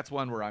 that's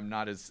one where I'm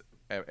not as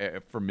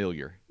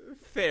familiar.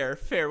 Fair.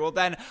 Well,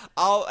 then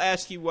I'll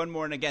ask you one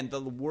more. And again,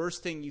 the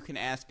worst thing you can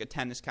ask a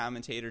tennis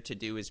commentator to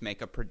do is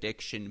make a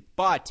prediction.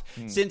 But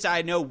since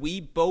I know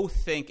we both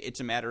think it's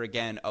a matter,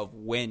 again, of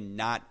when,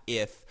 not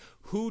if,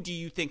 who do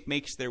you think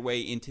makes their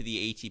way into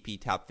the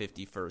ATP Top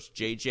 50 first,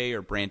 JJ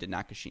or Brandon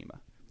Nakashima?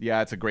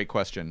 Yeah, it's a great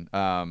question.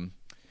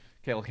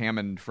 Cale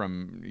Hammond,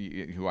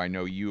 who I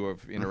know you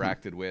have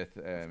interacted with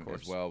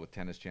as well with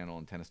Tennis Channel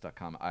and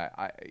Tennis.com,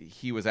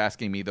 he was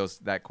asking me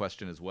that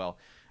question as well.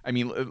 I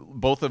mean,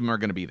 both of them are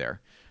going to be there.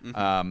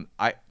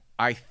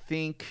 I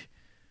think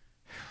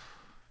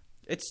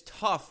it's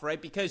tough,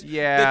 right? Because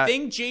the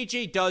thing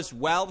JJ does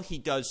well, he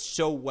does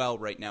so well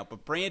right now.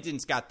 But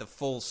Brandon's got the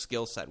full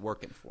skill set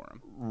working for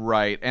him.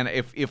 Right, and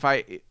if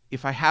I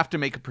have to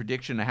make a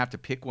prediction, I have to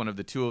pick one of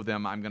the two of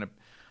them.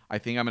 I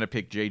think I'm going to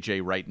pick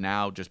JJ right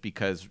now, just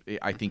because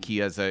I think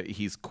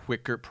he's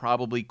quicker,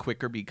 probably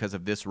quicker because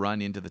of this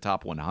run into the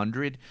top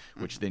 100,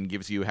 which then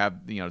gives you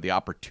the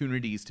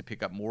opportunities to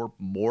pick up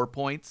more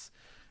points,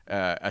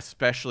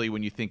 especially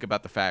when you think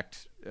about the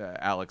fact,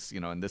 Alex,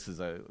 and this is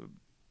a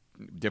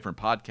different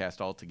podcast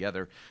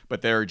altogether,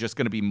 but there are just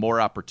going to be more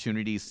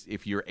opportunities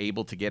if you're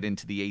able to get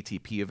into the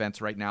ATP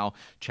events right now.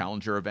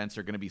 Challenger events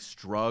are going to be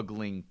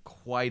struggling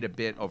quite a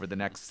bit over the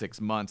next 6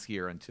 months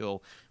here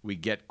until we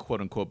get quote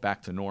unquote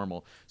back to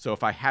normal. So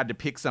if I had to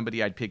pick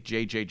somebody, I'd pick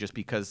JJ, just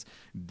because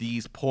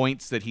these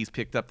points that he's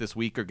picked up this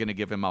week are going to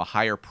give him a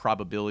higher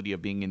probability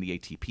of being in the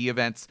ATP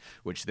events,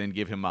 which then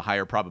give him a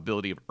higher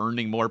probability of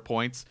earning more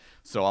points.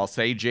 So I'll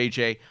say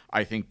JJ.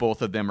 I think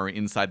both of them are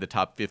inside the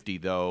top 50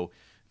 though,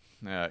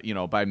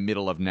 by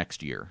middle of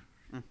next year.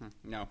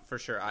 No, for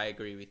sure. I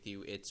agree with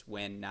you. It's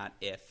when, not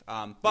if.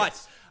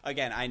 But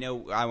again, I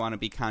know I want to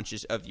be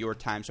conscious of your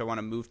time, so I want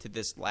to move to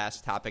this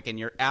last topic. And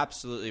you're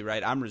absolutely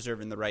right. I'm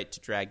reserving the right to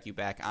drag you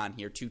back on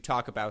here to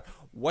talk about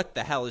what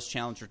the hell is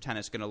Challenger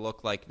tennis going to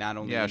look like, not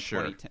only in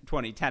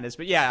 20 tennis,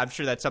 but I'm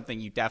sure that's something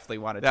you definitely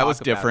want to talk about. That was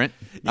different.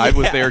 I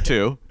was there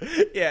too.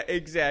 Yeah,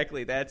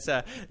 exactly.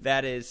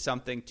 That is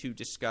something to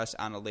discuss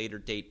on a later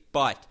date.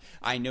 But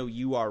I know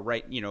you are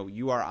right.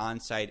 You are on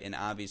site, and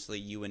obviously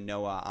you and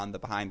Noah on the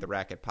Behind the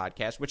Racket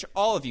podcast, which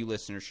all of you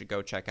listeners should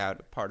go check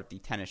out, part of the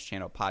Tennis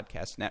Channel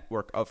podcast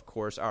network, of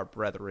course, our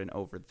brethren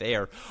over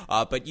there.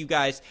 But you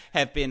guys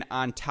have been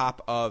on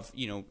top of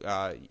the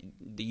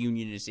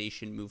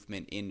unionization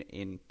movement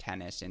in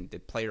tennis and the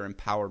player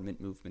empowerment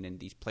movement and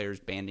these players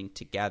banding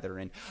together,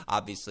 and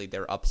obviously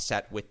they're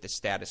upset with the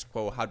status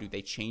quo. How do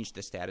they change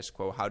the status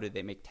quo? How do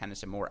they make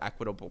tennis a more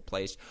equitable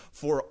place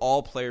for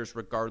all players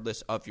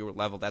regardless of your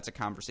level? That's a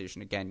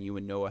conversation, again, you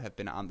and Noah have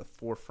been on the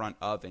forefront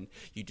of, and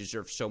you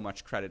deserve so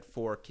much credit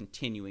for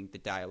continuing the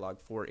dialogue,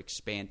 for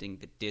expanding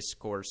the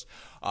discourse.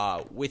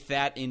 With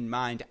that in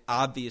mind,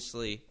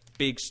 obviously,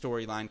 big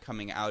storyline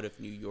coming out of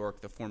New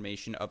York, the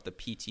formation of the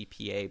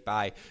PTPA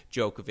by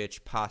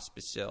Djokovic,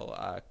 Pospisil,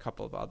 a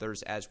couple of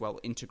others as well,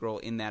 integral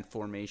in that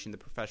formation, the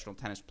Professional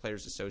Tennis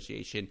Players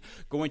Association,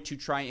 going to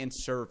try and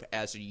serve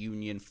as a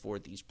union for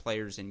these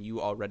players, and you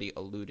already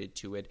alluded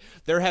to it.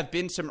 There have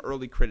been some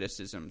early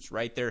criticisms,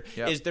 right?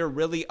 Is there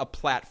really a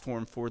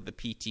platform for the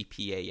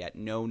PTPA yet?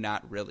 No,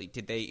 not really.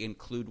 Did they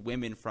include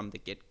women from the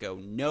get-go?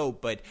 No,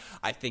 but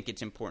I think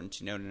it's important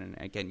to note, and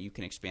again, you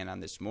can expand on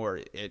this more,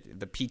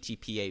 the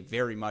PTPA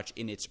very much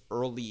in its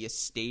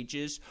earliest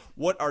stages.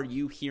 What are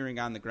you hearing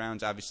on the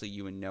grounds? Obviously,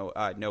 you and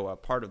Noah,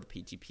 part of the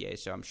PTPA,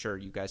 so I'm sure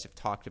you guys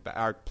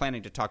are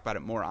planning to talk about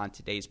it more on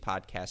today's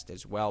podcast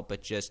as well,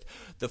 but just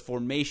the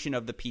formation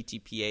of the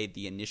PTPA,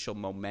 the initial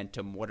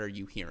momentum, what are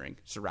you hearing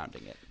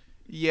surrounding it?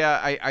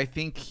 Yeah, I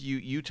think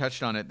you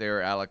touched on it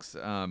there, Alex.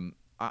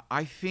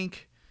 I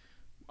think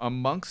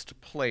amongst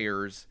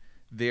players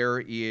there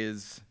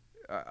is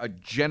a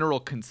general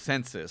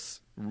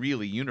consensus,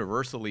 really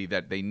universally,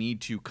 that they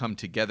need to come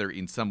together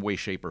in some way,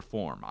 shape, or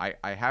form. I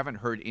haven't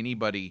heard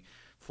anybody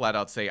flat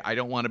out say, I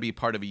don't want to be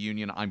part of a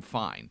union, I'm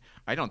fine.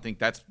 I don't think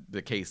that's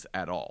the case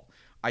at all.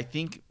 I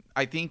think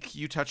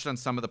you touched on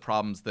some of the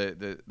problems,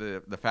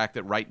 the fact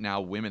that right now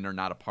women are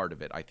not a part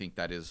of it. I think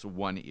that is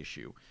one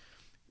issue.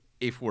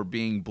 If we're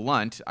being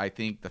blunt, I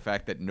think the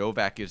fact that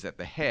Novak is at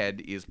the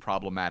head is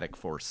problematic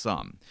for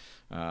some.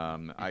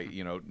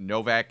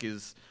 Novak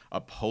is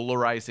a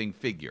polarizing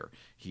figure.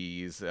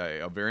 He's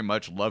very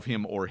much love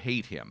him or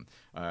hate him.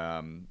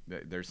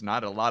 There's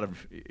not a lot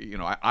of,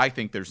 I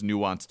think there's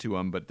nuance to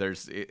him, but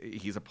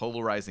he's a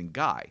polarizing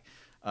guy.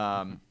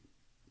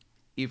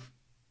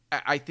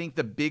 I think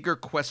the bigger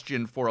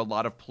question for a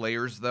lot of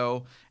players,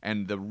 though,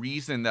 and the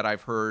reason that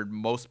I've heard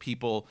most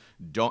people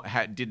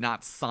did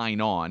not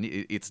sign on,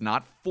 it's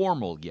not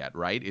formal yet,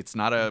 right? It's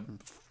not a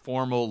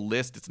formal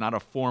list. It's not a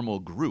formal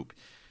group.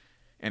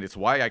 And it's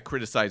why I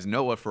criticize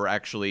Noah for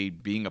actually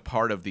being a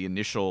part of the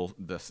initial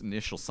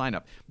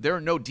sign-up. There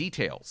are no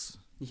details.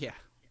 Yeah.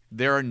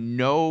 There are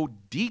no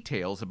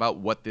details about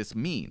what this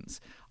means.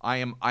 I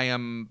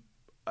am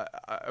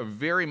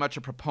very much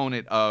a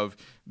proponent of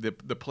the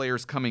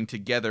players coming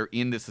together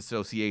in this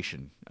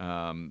association.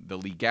 The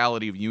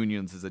legality of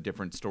unions is a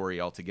different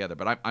story altogether,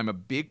 but I'm a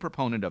big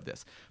proponent of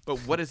this. But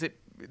what is it?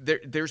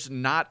 There's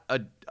not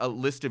a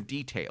list of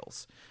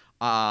details.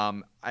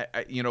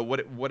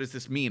 What does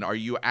this mean? Are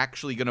you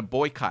actually going to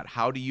boycott?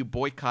 How do you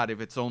boycott if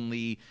it's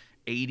only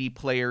 80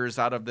 players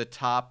out of the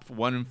top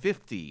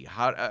 150?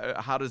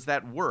 How does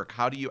that work?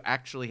 How do you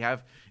actually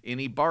have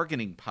any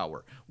bargaining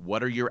power?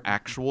 What are your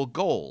actual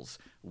goals?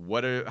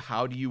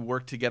 How do you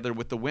work together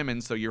with the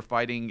women so you're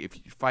fighting,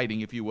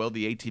 if you will,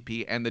 the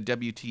ATP and the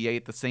WTA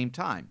at the same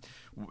time?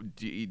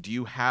 Do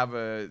you have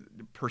a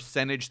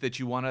percentage that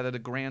you want out of the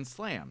Grand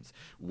Slams?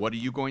 What are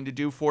you going to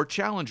do for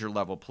challenger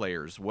level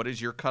players? What is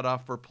your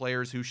cutoff for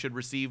players who should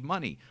receive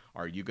money?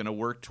 Are you going to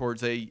work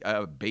towards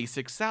a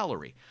basic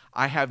salary?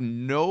 I have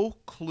no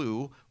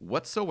clue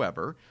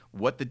whatsoever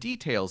what the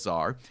details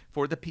are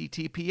for the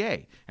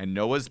PTPA. And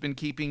Noah's been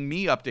keeping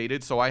me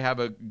updated, so I have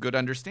a good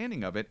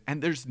understanding of it.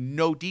 And there's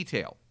no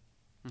detail.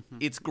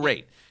 It's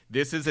great.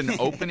 This is an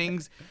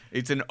opening.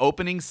 It's an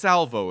opening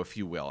salvo, if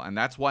you will, and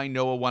that's why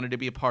Noah wanted to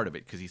be a part of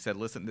it, because he said,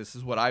 "Listen, this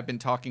is what I've been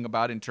talking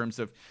about in terms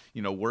of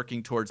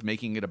working towards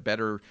making it a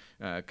better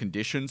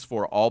conditions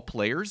for all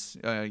players,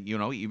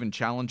 even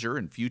challenger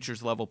and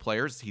futures level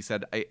players." He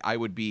said, "I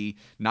would be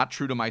not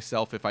true to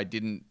myself if I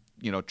didn't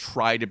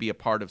try to be a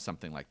part of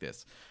something like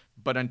this."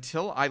 But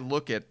until I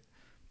look at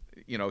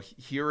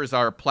here is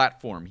our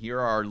platform, here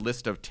are our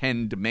list of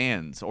 10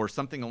 demands or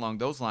something along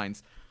those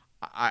lines,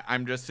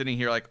 I'm just sitting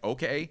here like,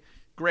 okay,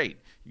 great.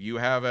 You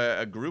have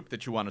a group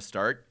that you want to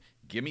start.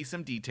 Give me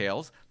some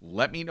details.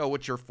 Let me know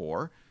what you're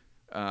for.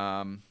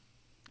 And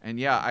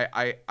yeah,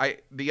 I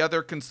the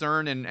other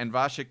concern, and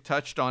Vasek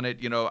touched on it,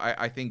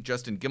 I think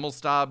Justin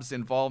Gimelstob's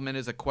involvement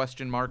is a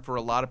question mark for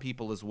a lot of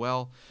people as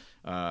well.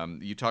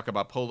 You talk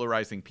about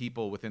polarizing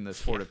people within the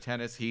sport of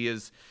tennis. He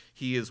is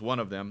one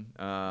of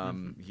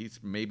them. He's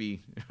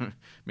maybe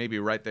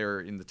right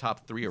there in the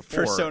top 3 or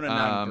 4. Persona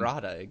non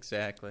grata,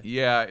 exactly.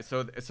 Yeah,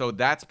 so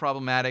that's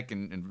problematic,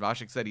 and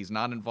Vasek said he's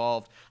not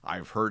involved.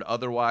 I've heard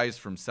otherwise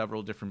from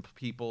several different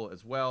people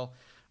as well.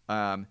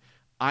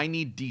 I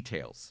need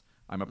details.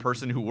 I'm a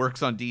person who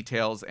works on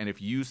details, and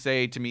if you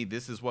say to me,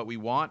 this is what we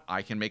want,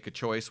 I can make a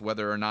choice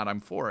whether or not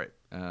I'm for it.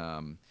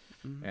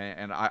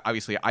 And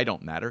obviously, I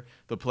don't matter.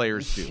 The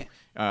players do.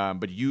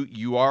 But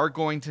you are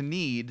going to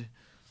need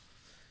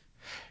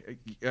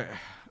you're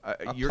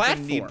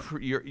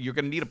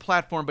going to need a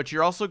platform, but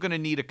you're also going to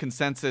need a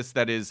consensus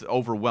that is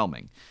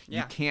overwhelming.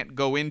 Yeah. You can't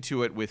go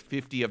into it with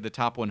 50 of the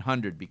top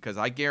 100, because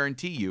I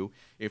guarantee you,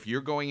 if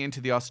you're going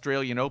into the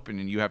Australian Open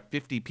and you have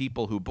 50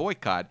 people who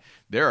boycott,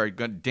 there are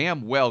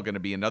damn well going to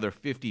be another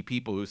 50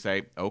 people who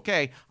say,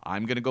 okay,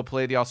 I'm going to go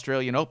play the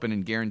Australian Open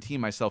and guarantee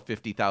myself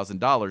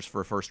 $50,000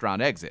 for a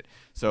first-round exit.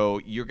 So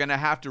you're going to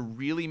have to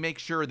really make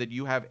sure that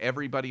you have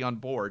everybody on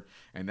board,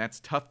 and that's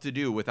tough to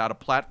do without a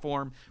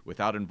platform,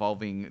 without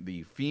involving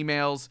the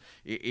females.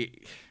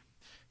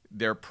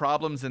 There are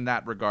problems in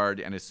that regard,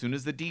 and as soon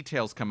as the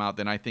details come out,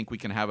 then I think we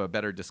can have a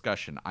better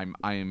discussion.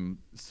 I'm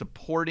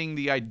supporting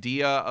the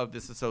idea of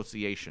this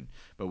association,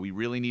 but we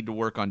really need to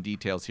work on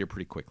details here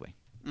pretty quickly.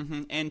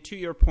 Mm-hmm. And to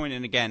your point,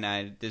 and again,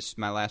 this is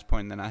my last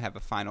point, and then I have a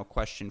final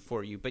question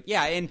for you. But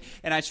yeah, and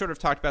I sort of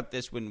talked about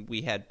this when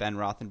we had Ben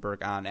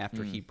Rothenberg on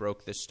after he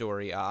broke this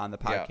story on the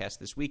podcast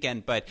this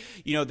weekend. But,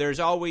 there's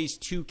always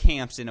two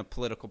camps in a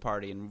political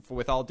party, and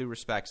with all due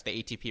respects,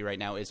 the ATP right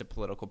now is a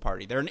political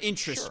party. They're an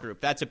interest group.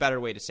 That's a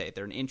better way to say it.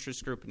 They're an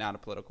interest group, not a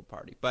political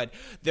party. But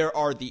there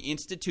are the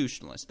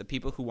institutionalists, the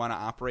people who want to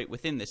operate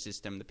within the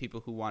system, the people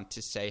who want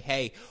to say,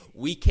 hey,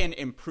 we can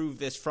improve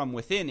this from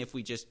within if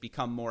we just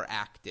become more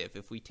active,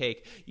 if if we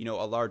take,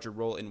 a larger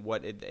role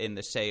in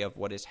the say of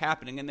what is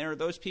happening. And there are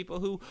those people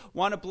who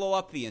want to blow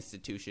up the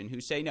institution,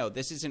 who say, no,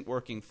 this isn't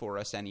working for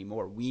us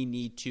anymore. We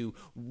need to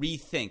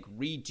rethink,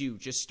 redo,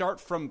 just start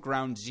from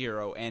ground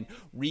zero and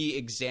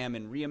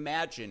re-examine,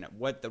 reimagine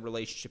what the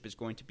relationship is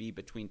going to be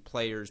between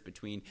players,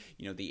 between,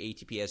 the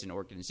ATP as an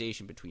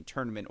organization, between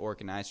tournament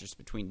organizers,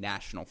 between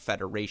national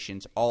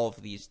federations, all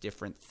of these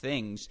different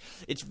things.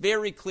 It's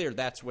very clear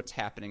that's what's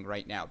happening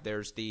right now.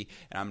 There's and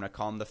I'm going to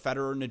call them the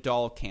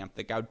Federer-Nadal camp,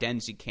 the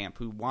Gaudenzi camp,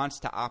 who wants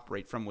to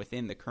operate from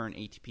within the current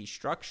ATP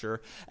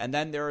structure. And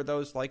then there are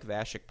those like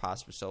Vasek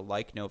Pospisil,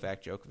 like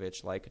Novak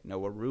Djokovic, like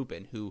Noah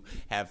Rubin, who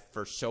have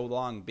for so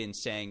long been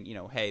saying,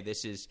 hey,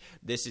 this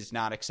is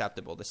not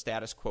acceptable. The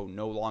status quo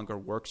no longer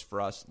works for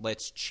us.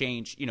 Let's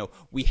change.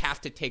 We have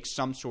to take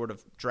some sort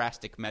of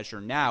drastic measure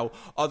now.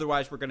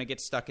 Otherwise, we're going to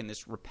get stuck in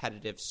this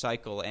repetitive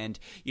cycle. And,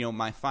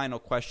 my final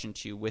question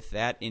to you with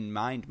that in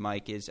mind,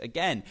 Mike, is,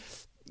 again,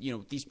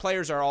 these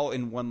players are all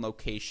in one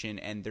location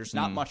and there's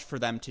not much for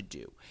them to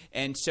do.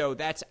 And so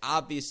that's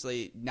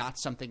obviously not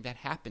something that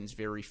happens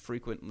very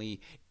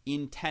frequently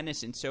in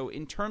tennis. And so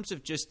in terms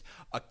of just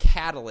a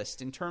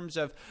catalyst, in terms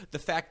of the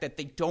fact that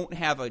they don't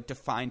have a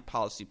defined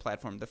policy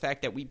platform, the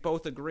fact that we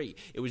both agree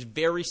it was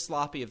very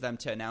sloppy of them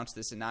to announce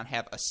this and not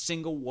have a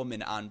single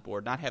woman on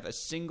board, not have a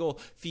single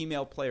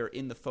female player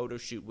in the photo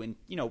shoot when,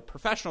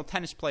 professional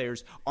tennis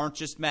players aren't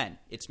just men.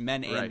 It's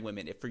men and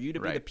women. If for you to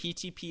be the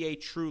PTPA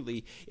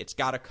truly, it's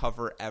got to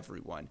cover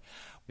everyone.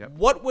 Yep.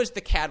 What was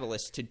the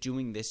catalyst to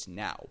doing this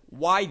now?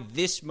 Why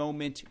this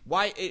moment?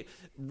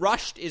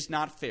 Rushed is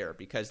not fair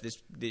because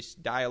this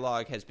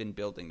dialogue has been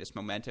building, this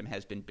momentum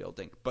has been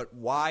building. But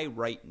why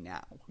right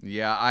now?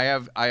 Yeah, I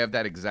have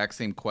that exact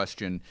same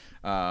question,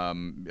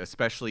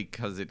 especially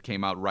because it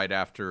came out right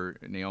after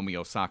Naomi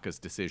Osaka's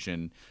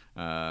decision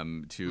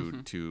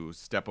to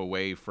step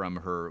away from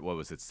her, what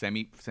was it,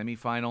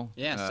 semifinal?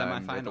 Yeah,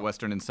 semifinal at the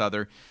Western and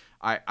Southern.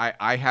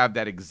 I have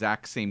that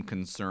exact same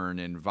concern,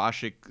 and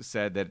Vasek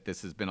said that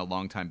this has been a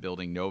long time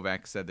building.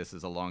 Novak said this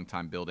is a long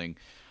time building.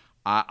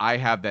 I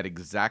have that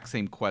exact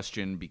same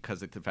question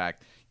because of the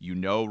fact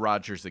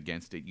Roger's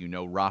against it,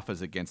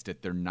 Rafa's against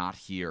it. They're not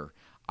here.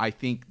 I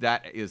think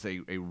that is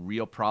a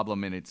real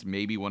problem, and it's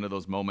maybe one of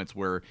those moments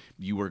where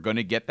you were going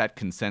to get that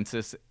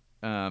consensus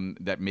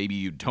that maybe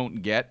you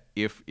don't get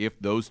if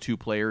those two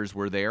players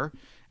were there,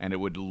 and it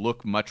would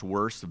look much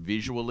worse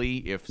visually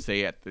if,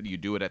 say, you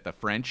do it at the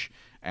French,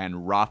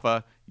 and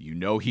Rafa,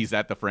 he's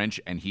at the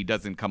French, and he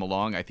doesn't come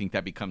along. I think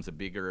that becomes a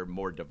bigger,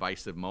 more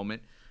divisive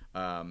moment.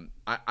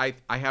 I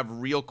have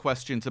real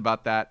questions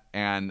about that,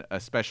 and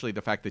especially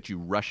the fact that you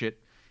rush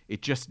it.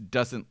 It just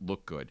doesn't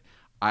look good.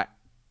 I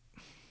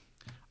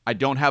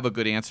don't have a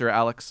good answer,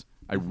 Alex.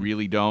 I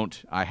really don't.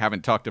 I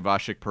haven't talked to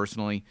Vasek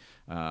personally.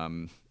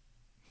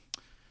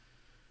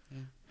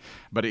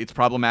 But it's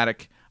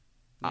problematic.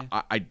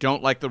 Yeah. I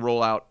don't like the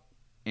rollout,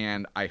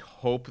 and I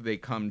hope they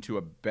come to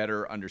a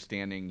better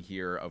understanding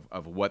here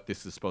of what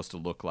this is supposed to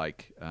look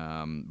like.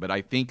 But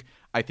I think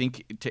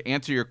to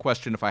answer your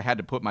question, if I had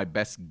to put my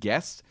best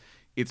guess,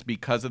 it's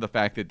because of the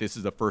fact that this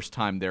is the first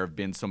time there have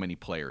been so many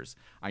players.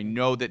 I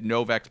know that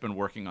Novak's been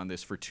working on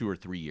this for 2 or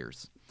 3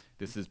 years.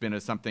 This has been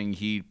something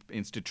he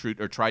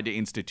tried to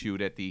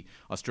institute at the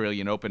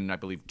Australian Open, I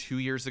believe 2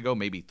 years ago,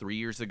 maybe 3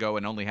 years ago,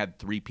 and only had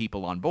 3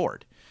 people on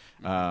board.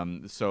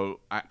 So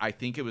I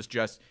think it was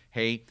just,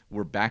 hey,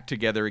 we're back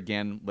together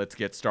again. Let's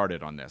get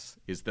started on this,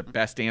 is the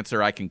best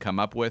answer I can come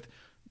up with,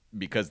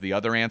 because the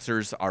other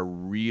answers are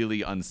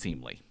really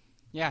unseemly.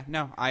 Yeah,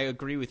 no, I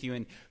agree with you.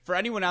 And for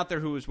anyone out there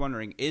who was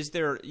wondering, is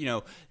there,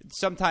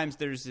 sometimes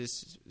there's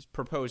this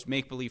proposed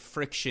make-believe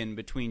friction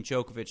between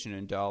Djokovic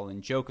and Nadal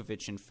and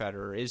Djokovic and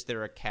Federer. Is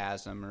there a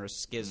chasm or a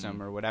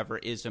schism or whatever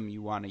ism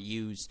you want to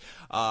use?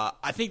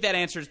 I think that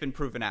answer has been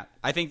proven out.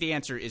 I think the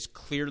answer is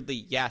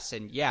clearly yes.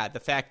 And yeah, the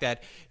fact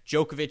that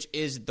Djokovic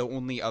is the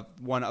only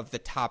one of the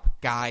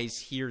top guys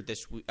here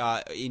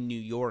in New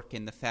York,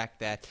 and the fact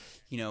that,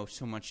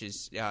 so much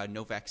is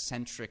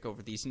Novak-centric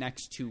over these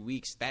next 2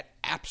 weeks, that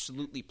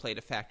absolutely played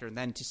a factor. And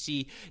then to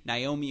see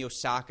Naomi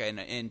Osaka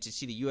and to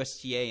see the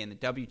USTA and the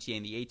WTA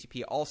and the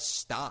ATP all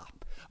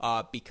stop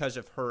because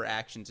of her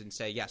actions and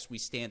say, yes, we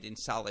stand in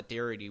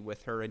solidarity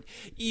with her. And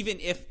even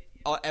if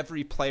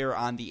every player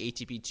on the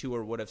ATP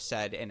Tour would have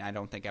said, and I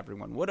don't think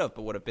everyone would have,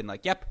 but would have been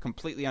like, yep,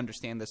 completely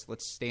understand this.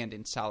 Let's stand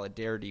in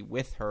solidarity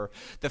with her.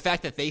 The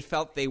fact that they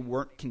felt they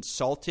weren't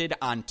consulted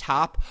on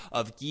top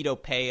of Guido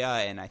Pella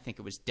and I think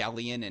it was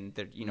Delian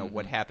and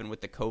what happened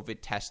with the COVID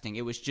testing.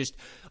 It was just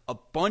a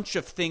bunch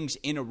of things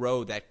in a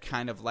row that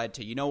kind of led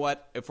to,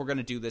 what, if we're going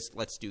to do this,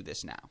 let's do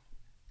this now.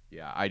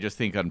 Yeah, I just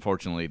think,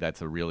 unfortunately,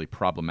 that's a really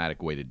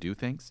problematic way to do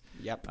things.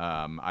 Yep.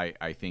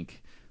 I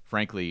think,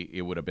 frankly,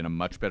 it would have been a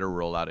much better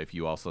rollout if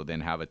you also then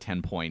have a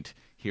 10-point,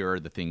 here are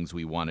the things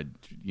we want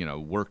to,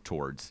 work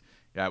towards.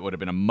 That would have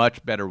been a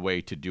much better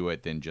way to do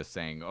it than just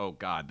saying, oh,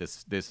 God,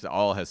 this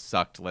all has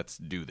sucked, let's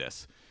do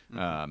this.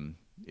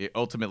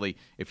 Ultimately,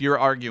 if you're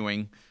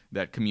arguing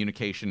that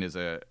communication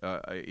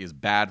is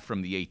bad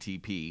from the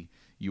ATP,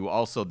 you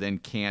also then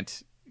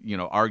can't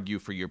argue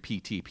for your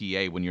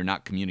PTPA when you're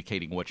not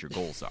communicating what your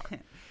goals are.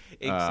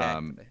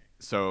 Exactly.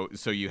 So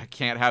you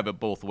can't have it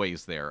both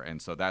ways there,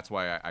 and so that's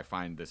why I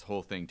find this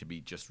whole thing to be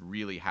just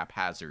really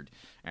haphazard.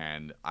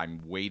 And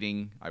I'm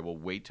waiting. I will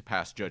wait to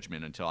pass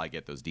judgment until I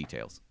get those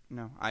details.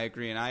 No, I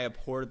agree, and I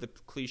abhor the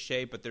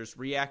cliche, but there's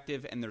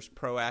reactive and there's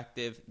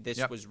proactive.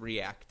 This was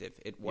reactive.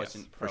 It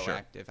wasn't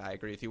proactive. Sure. I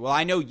agree with you. Well,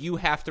 I know you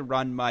have to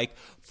run, Mike,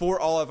 for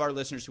all of our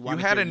listeners who want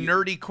to hear you. You had a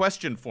nerdy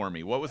question for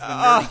me. What was the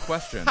nerdy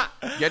question?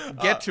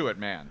 Get to it,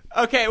 man.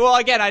 Okay, well,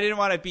 again, I didn't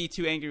want to be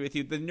too angry with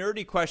you. The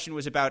nerdy question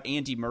was about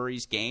Andy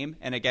Murray's game,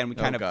 and again, we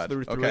kind of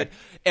flew through it.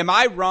 Am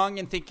I wrong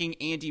in thinking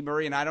Andy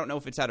Murray, and I don't know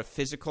if it's out of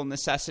physical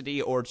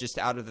necessity or just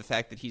out of the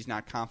fact that he's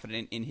not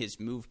confident in his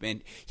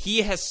movement,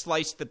 he has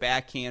sliced the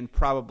backhand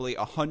probably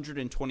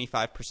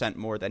 125%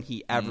 more than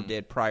he ever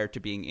did prior to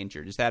being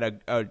injured. Is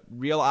that a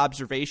real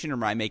observation, or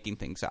am I making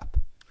things up?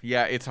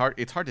 Yeah, it's hard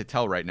to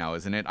tell right now,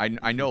 isn't it?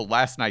 I know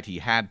last night he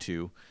had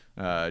to,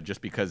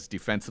 just because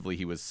defensively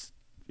he was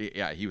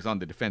on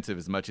the defensive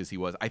as much as he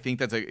was. I think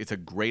it's a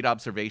great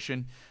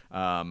observation.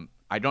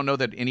 I don't know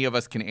that any of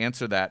us can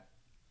answer that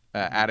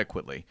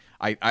adequately.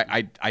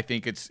 I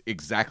think it's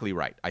exactly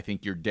right. I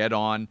think you're dead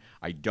on.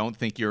 I don't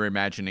think you're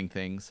imagining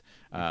things.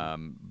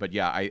 But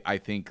yeah, I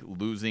think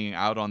losing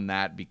out on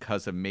that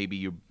because of maybe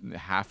you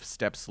half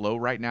step slow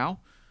right now,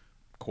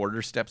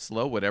 quarter step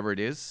slow, whatever it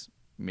is,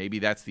 maybe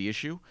that's the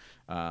issue.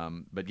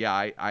 But yeah,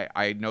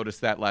 I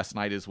noticed that last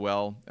night as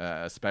well,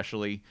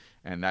 especially,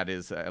 and that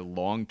is a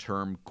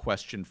long-term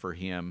question for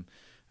him.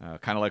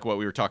 Kind of like what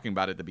we were talking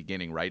about at the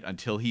beginning, right?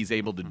 Until he's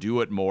able to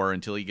do it more,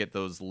 until he get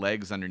those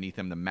legs underneath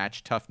him, the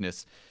match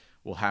toughness,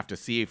 we'll have to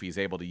see if he's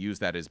able to use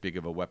that as big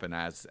of a weapon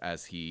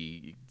as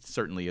he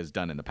certainly has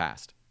done in the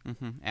past.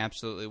 Mm-hmm,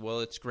 absolutely. Well,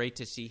 it's great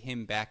to see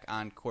him back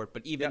on court,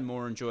 but even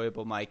more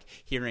enjoyable, Mike,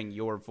 hearing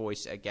your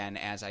voice again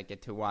as I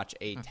get to watch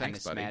a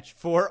tennis match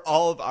for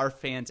all of our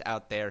fans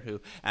out there who,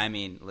 I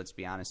mean, let's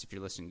be honest, if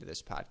you're listening to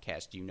this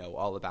podcast, you know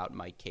all about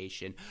Mike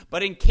Cation.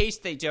 But in case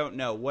they don't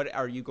know, what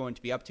are you going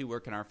to be up to? Where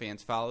can our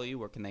fans follow you?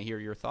 Where can they hear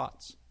your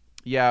thoughts?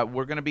 Yeah,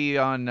 we're going to be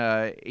on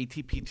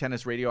ATP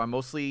Tennis Radio. I'm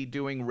mostly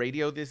doing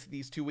radio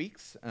these 2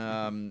 weeks.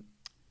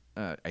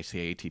 I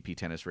say ATP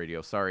Tennis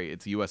Radio. Sorry,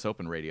 it's U.S.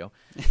 Open Radio.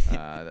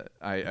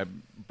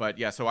 But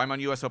yeah, so I'm on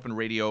U.S. Open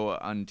Radio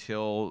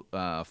until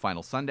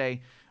Final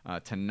Sunday.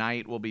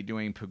 Tonight we'll be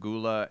doing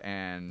Pegula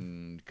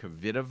and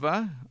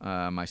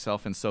Kvitova,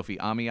 myself and Sophie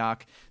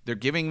Amiak. They're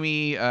giving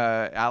me,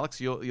 Alex,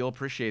 you'll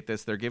appreciate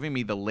this. They're giving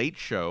me the late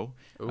show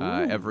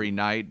every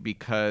night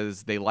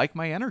because they like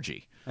my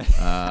energy.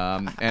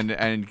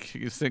 And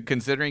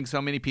considering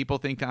so many people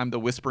think I'm the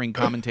whispering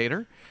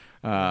commentator.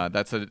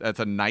 That's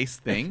a nice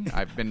thing.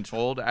 I've been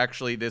told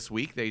actually this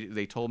week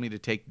they told me to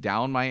take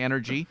down my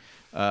energy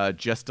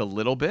just a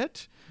little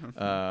bit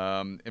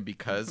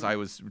because I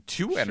was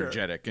too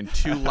energetic and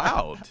too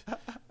loud.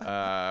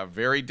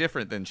 Very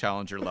different than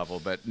challenger level.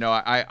 But no,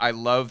 I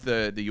love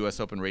the U.S.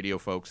 Open Radio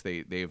folks.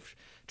 They've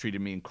treated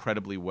me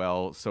incredibly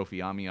well. Sophie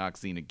Amiak,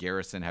 Zena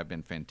Garrison have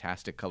been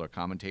fantastic color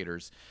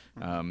commentators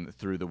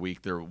through the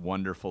week. They're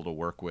wonderful to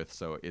work with.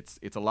 So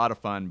it's a lot of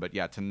fun. But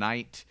yeah,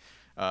 tonight.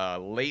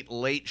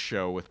 Late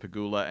show with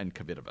Pegula and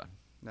Kvitova.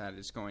 That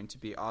is going to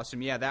be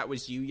awesome. Yeah, that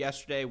was you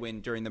yesterday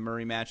when during the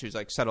Murray match he was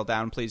like, "Settle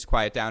down, please,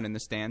 quiet down" in the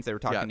stands. They were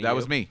talking to you. Yeah, that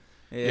was me.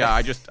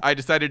 Yeah, I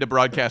decided to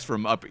broadcast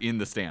from up in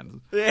the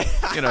stands. Yeah.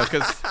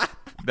 Because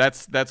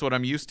that's what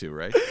I'm used to,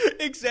 right?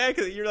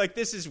 Exactly. You're like,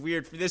 this is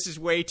weird. This is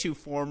way too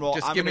formal.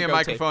 Just give me a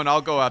microphone.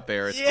 I'll go out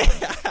there.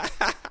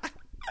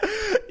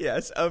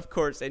 Yes, of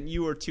course, and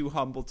you were too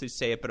humble to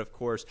say it, but of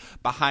course,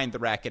 Behind the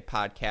Racket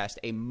podcast,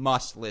 a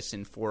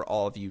must-listen for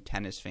all of you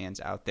tennis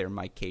fans out there,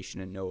 Mike Cation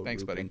and Noah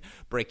Rubin,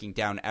 breaking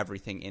down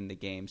everything in the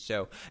game.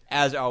 So,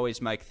 as always,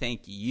 Mike,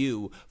 thank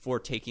you for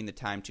taking the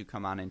time to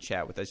come on and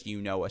chat with us. You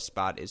know a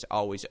spot is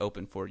always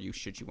open for you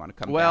should you want to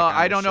come back on Well,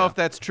 I don't know if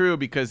that's true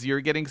because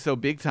you're getting so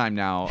big time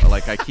now.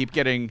 Like, I keep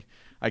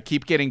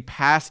getting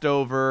passed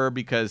over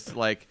because,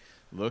 like,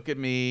 look at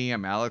me,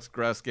 I'm Alex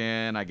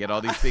Gruskin. I get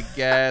all these big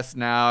guests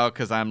now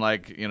because I'm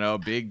like,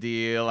 big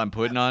deal. I'm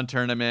putting on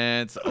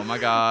tournaments. Oh my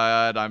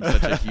God, I'm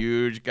such a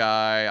huge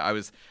guy.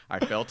 I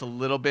felt a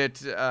little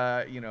bit,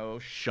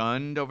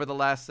 shunned over the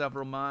last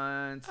several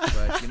months,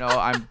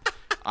 but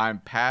I'm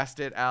past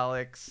it,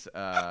 Alex.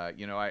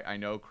 I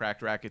know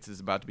Cracked Rackets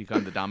is about to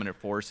become the dominant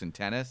force in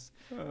tennis.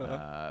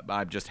 But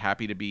I'm just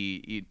happy to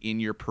be in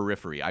your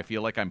periphery. I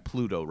feel like I'm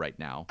Pluto right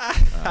now,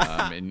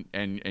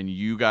 and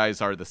you guys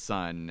are the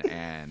sun.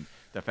 And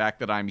the fact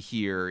that I'm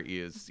here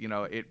is,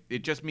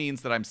 it just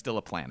means that I'm still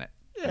a planet.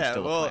 Yeah,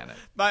 well,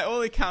 my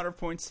only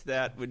counterpoints to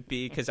that would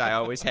be, because I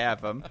always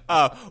have them.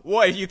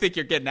 If you think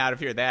you're getting out of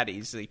here that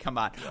easily, come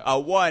on.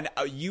 One,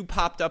 you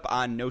popped up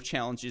on No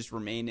Challenges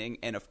Remaining,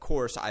 and of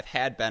course, I've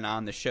had Ben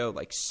on the show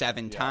like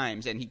 7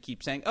 times, and he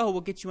keeps saying, "Oh,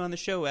 we'll get you on the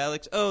show,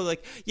 Alex. Oh,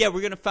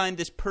 we're gonna find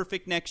this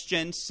perfect next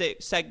gen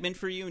segment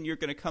for you, and you're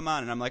gonna come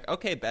on." And I'm like,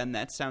 "Okay, Ben,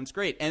 that sounds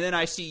great." And then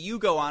I see you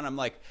go on. I'm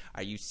like,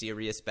 "Are you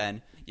serious,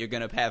 Ben? You're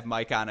gonna have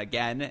Mike on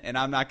again, and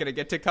I'm not gonna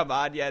get to come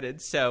on yet?" And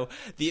so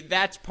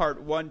that's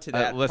part one to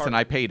that. Listen,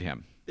 I paid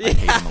him. I paid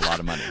him a lot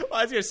of money. Well,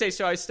 I was going to say,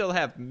 so I still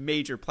have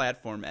major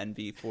platform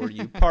envy for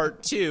you.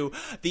 Part two,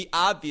 the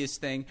obvious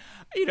thing,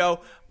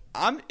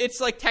 it's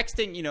like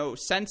texting,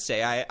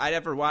 Sensei. I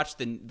never watched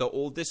the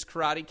oldest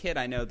Karate Kid.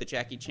 I know the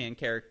Jackie Chan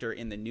character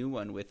in the new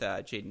one with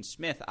Jaden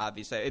Smith,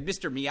 obviously.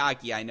 Mr.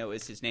 Miyagi, I know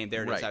is his name.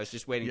 There it is. I was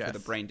just waiting for the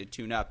brain to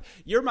tune up.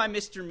 You're my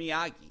Mr.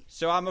 Miyagi,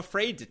 so I'm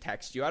afraid to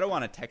text you. I don't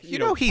want to text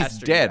you. He's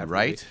dead,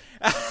 right?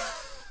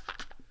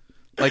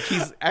 Like,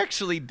 he's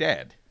actually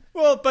dead.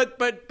 Well, but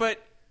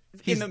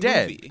he's in the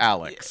dead, movie,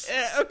 Alex.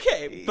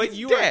 Okay, but he's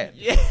you dead.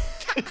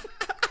 are.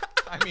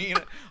 I mean,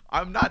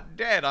 I'm not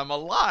dead. I'm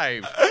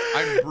alive.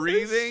 I'm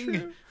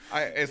breathing.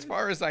 As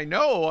far as I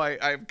know,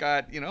 I've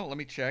got, let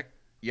me check.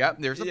 Yep,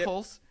 there's a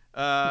pulse.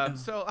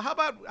 So how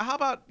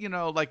about,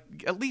 like,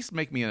 at least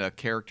make me a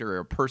character or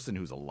a person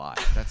who's alive.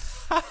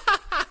 That's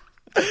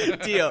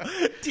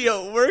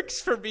Deal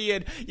works for me.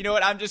 And you know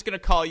what? I'm just gonna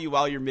call you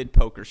while you're mid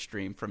poker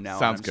stream from now on.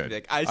 Sounds good.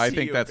 Like, I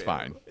think that's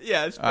fine.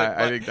 Yes,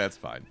 I think that's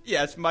fine.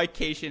 Yes, Mike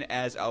Cation,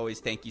 as always,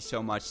 thank you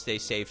so much. Stay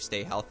safe,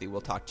 stay healthy.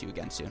 We'll talk to you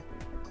again soon.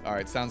 All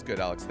right, sounds good,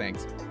 Alex.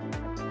 Thanks.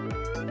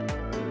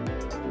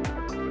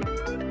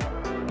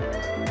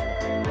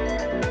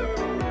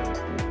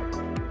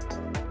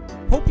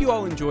 Hope you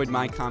all enjoyed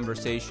my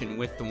conversation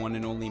with the one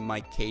and only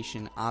Mike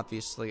Cation.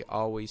 Obviously,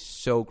 always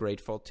so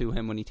grateful to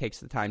him when he takes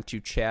the time to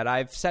chat.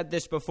 I've said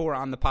this before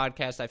on the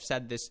podcast. I've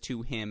said this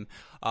to him.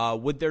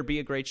 Would there be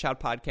a Great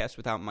Shot podcast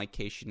without Mike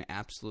Cation?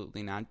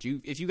 Absolutely not.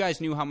 If you guys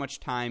knew how much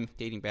time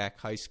dating back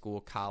high school,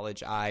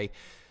 college,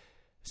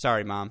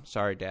 sorry, Mom.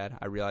 Sorry, Dad.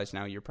 I realize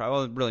now you're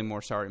probably really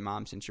more sorry,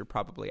 Mom, since you're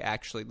probably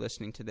actually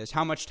listening to this.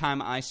 How much time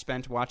I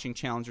spent watching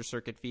Challenger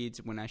Circuit feeds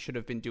when I should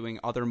have been doing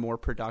other more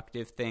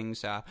productive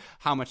things.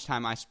 How much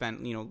time I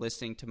spent,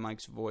 listening to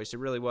Mike's voice. It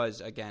really was,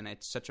 again,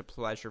 it's such a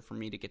pleasure for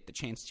me to get the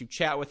chance to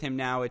chat with him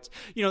now. It's,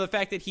 the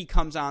fact that he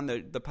comes on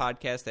the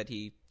podcast, that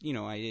he,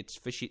 it's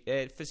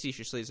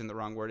facetiously isn't the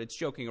wrong word. It's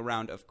joking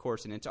around, of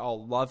course, and it's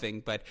all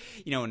loving, but,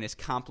 and is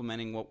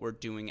complimenting what we're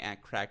doing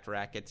at Cracked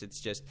Racquets.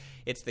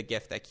 It's the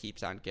gift that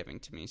keeps on giving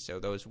to me. So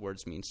those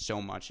words mean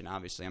so much, and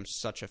obviously I'm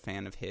such a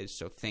fan of his.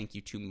 So thank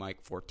you to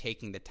Mike for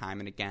taking the time.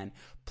 And again,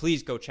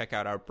 please go check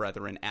out our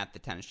brethren at the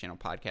Tennis Channel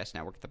Podcast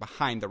Network, the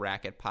Behind the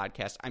Racket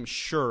podcast. I'm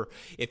sure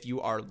if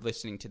you are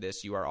listening to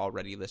this, you are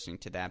already listening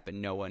to that, but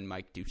Noah and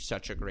Mike do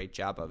such a great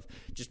job of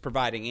just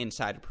providing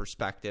insider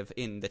perspective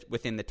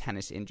within the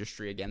tennis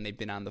industry. Again, they've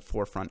been on the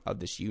forefront of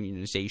this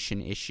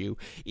unionization issue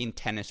in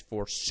tennis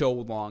for so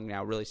long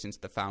now, really since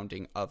the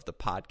founding of the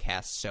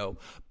podcast. So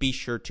be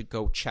sure to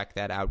go check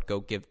that out.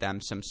 Go give them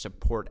some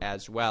support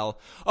as well.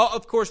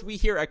 Of course, we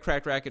here at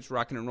Cracked Racquets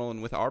rocking and rolling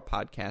with our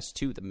podcast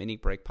too, the Mini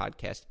Break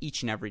podcast,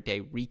 each and every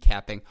day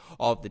recapping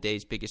all of the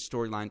day's biggest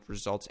storylines,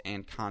 results,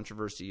 and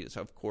controversies.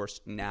 Of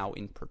course, now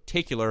in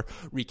particular,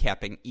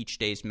 recapping each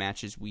day's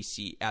matches we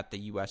see at the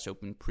U.S.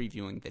 Open,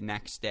 previewing the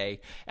next day.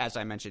 As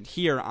I mentioned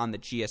here on the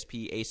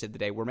GSP Ace of the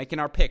Day, we're making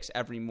our picks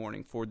every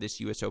morning for this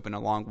U.S. Open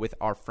along with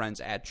our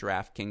friends at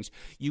DraftKings.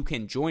 You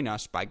can join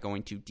us by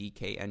going to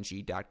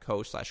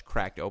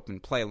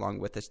dkng.co/crackedopen. Play along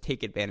with us.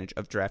 Take advantage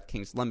of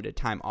DraftKings limited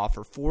time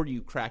offer for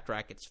you Cracked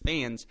Racquets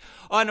fans.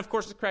 And of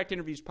course, the Cracked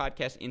Interviews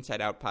podcast,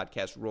 Inside Out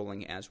podcast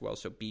rolling as well.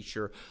 So be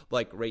sure,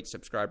 rate,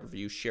 subscribe,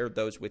 review, share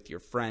those with your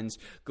friends.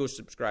 Go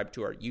subscribe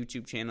to our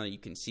YouTube channel. You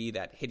can see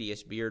that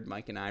hideous beard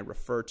Mike and I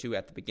refer to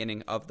at the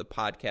beginning of the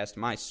podcast,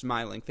 my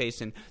smiling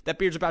face. And that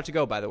beard's about to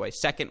go, by the way.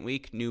 Second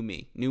week, new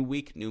me. New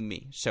week, new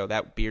me. So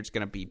that beard's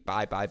going to be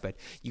bye-bye, but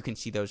you can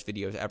see those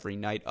videos every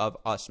night of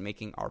us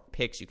making our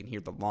picks. You can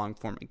hear the long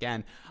form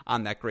again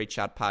on that Great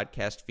Shot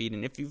podcast feed.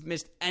 And if you've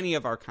missed any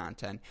of our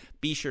content,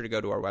 be sure to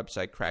go to our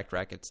website,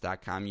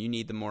 crackedrackets.com. You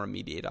need the more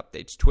immediate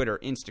updates. Twitter,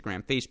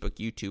 Instagram, Facebook,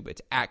 YouTube.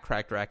 It's at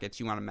Cracked Racquets.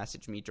 You want to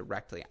message me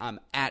directly, I'm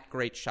at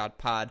Great Shot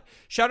Pod.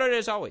 Shout out,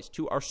 as always,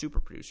 to our super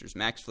producers,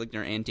 Max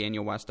Fligner and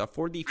Daniel Westoff,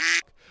 for the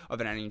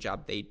of an editing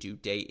job they do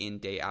day in,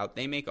 day out.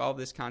 They make all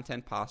this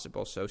content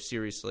possible, so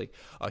seriously,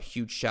 a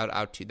huge shout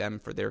out to them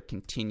for their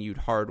continued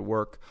hard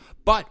work.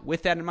 But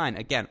with that in mind,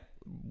 again,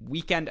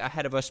 weekend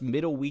ahead of us,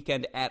 middle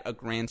weekend at a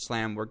Grand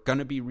Slam. We're going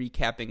to be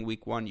recapping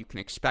week one. You can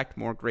expect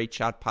more Great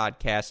Shot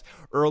podcasts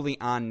early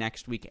on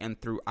next week and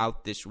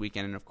throughout this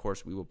weekend. And of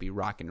course, we will be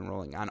rocking and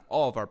rolling on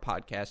all of our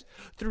podcasts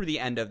through the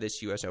end of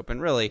this U.S.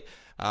 Open, really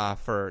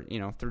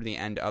through the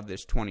end of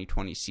this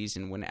 2020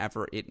 season,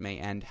 whenever it may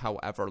end,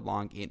 however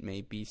long it may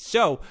be.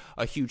 So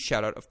a huge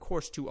shout out, of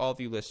course, to all of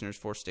you listeners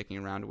for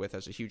sticking around with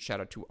us. A huge shout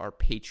out to our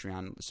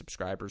Patreon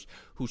subscribers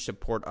who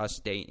support us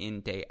day in,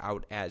 day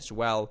out as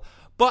well.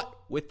 But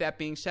with that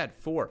being said,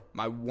 for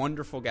my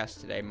wonderful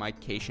guest today,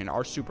 Mike Cation,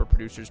 our super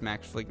producers,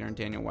 Max Fligner and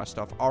Daniel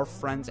Westoff, our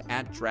friends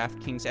at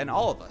DraftKings, and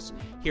all of us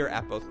here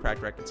at both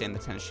Cracked Racquets and the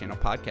Tennis Channel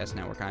Podcast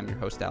Network, I'm your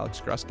host,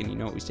 Alex Gruskin. You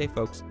know what we say,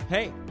 folks.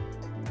 Hey,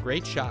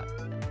 great shot.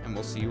 And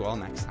we'll see you all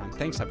next time.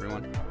 Thanks,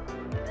 everyone.